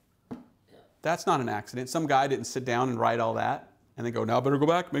Hebrew. That's not an accident. Some guy didn't sit down and write all that and then go, now I better go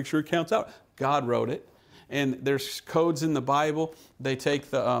back, make sure it counts out. God wrote it. And there's codes in the Bible. They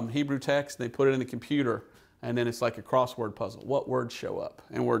take the Hebrew text, they put it in the computer, and then it's like a crossword puzzle. What words show up?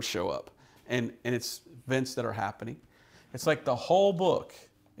 And words show up. And it's events that are happening. It's like the whole book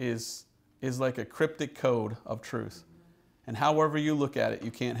is like a cryptic code of truth. And however you look at it, you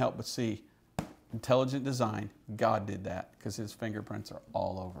can't help but see intelligent design. God did that because his fingerprints are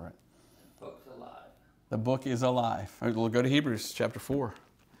all over it. Book's alive. The book is alive. All right, we'll go to Hebrews chapter 4.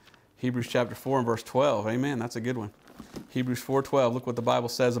 Hebrews chapter 4 and verse 12. Amen. That's a good one. Hebrews 4:12. Look what the Bible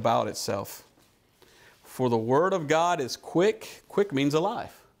says about itself. For the word of God is quick. Quick means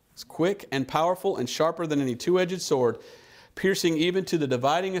alive. It's quick and powerful and sharper than any two-edged sword, piercing even to the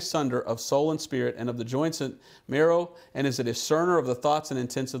dividing asunder of soul and spirit and of the joints and marrow, and is a discerner of the thoughts and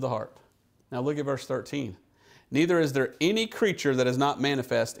intents of the heart. Now look at verse 13. Neither is there any creature that is not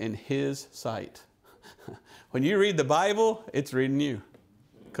manifest in his sight. When you read the Bible, it's reading you.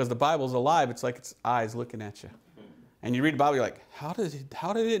 Because the Bible's alive, it's like its eyes looking at you. And you read the Bible, you're like, how did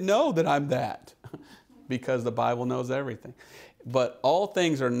it know that I'm that? Because the Bible knows everything. But all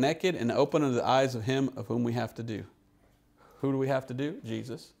things are naked and open unto the eyes of him of whom we have to do. Who do we have to do?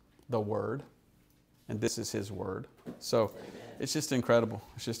 Jesus, the Word. And this is his Word. So it's just incredible.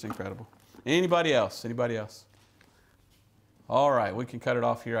 It's just incredible. Anybody else? Anybody else? All right, we can cut it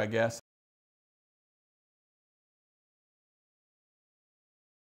off here, I guess.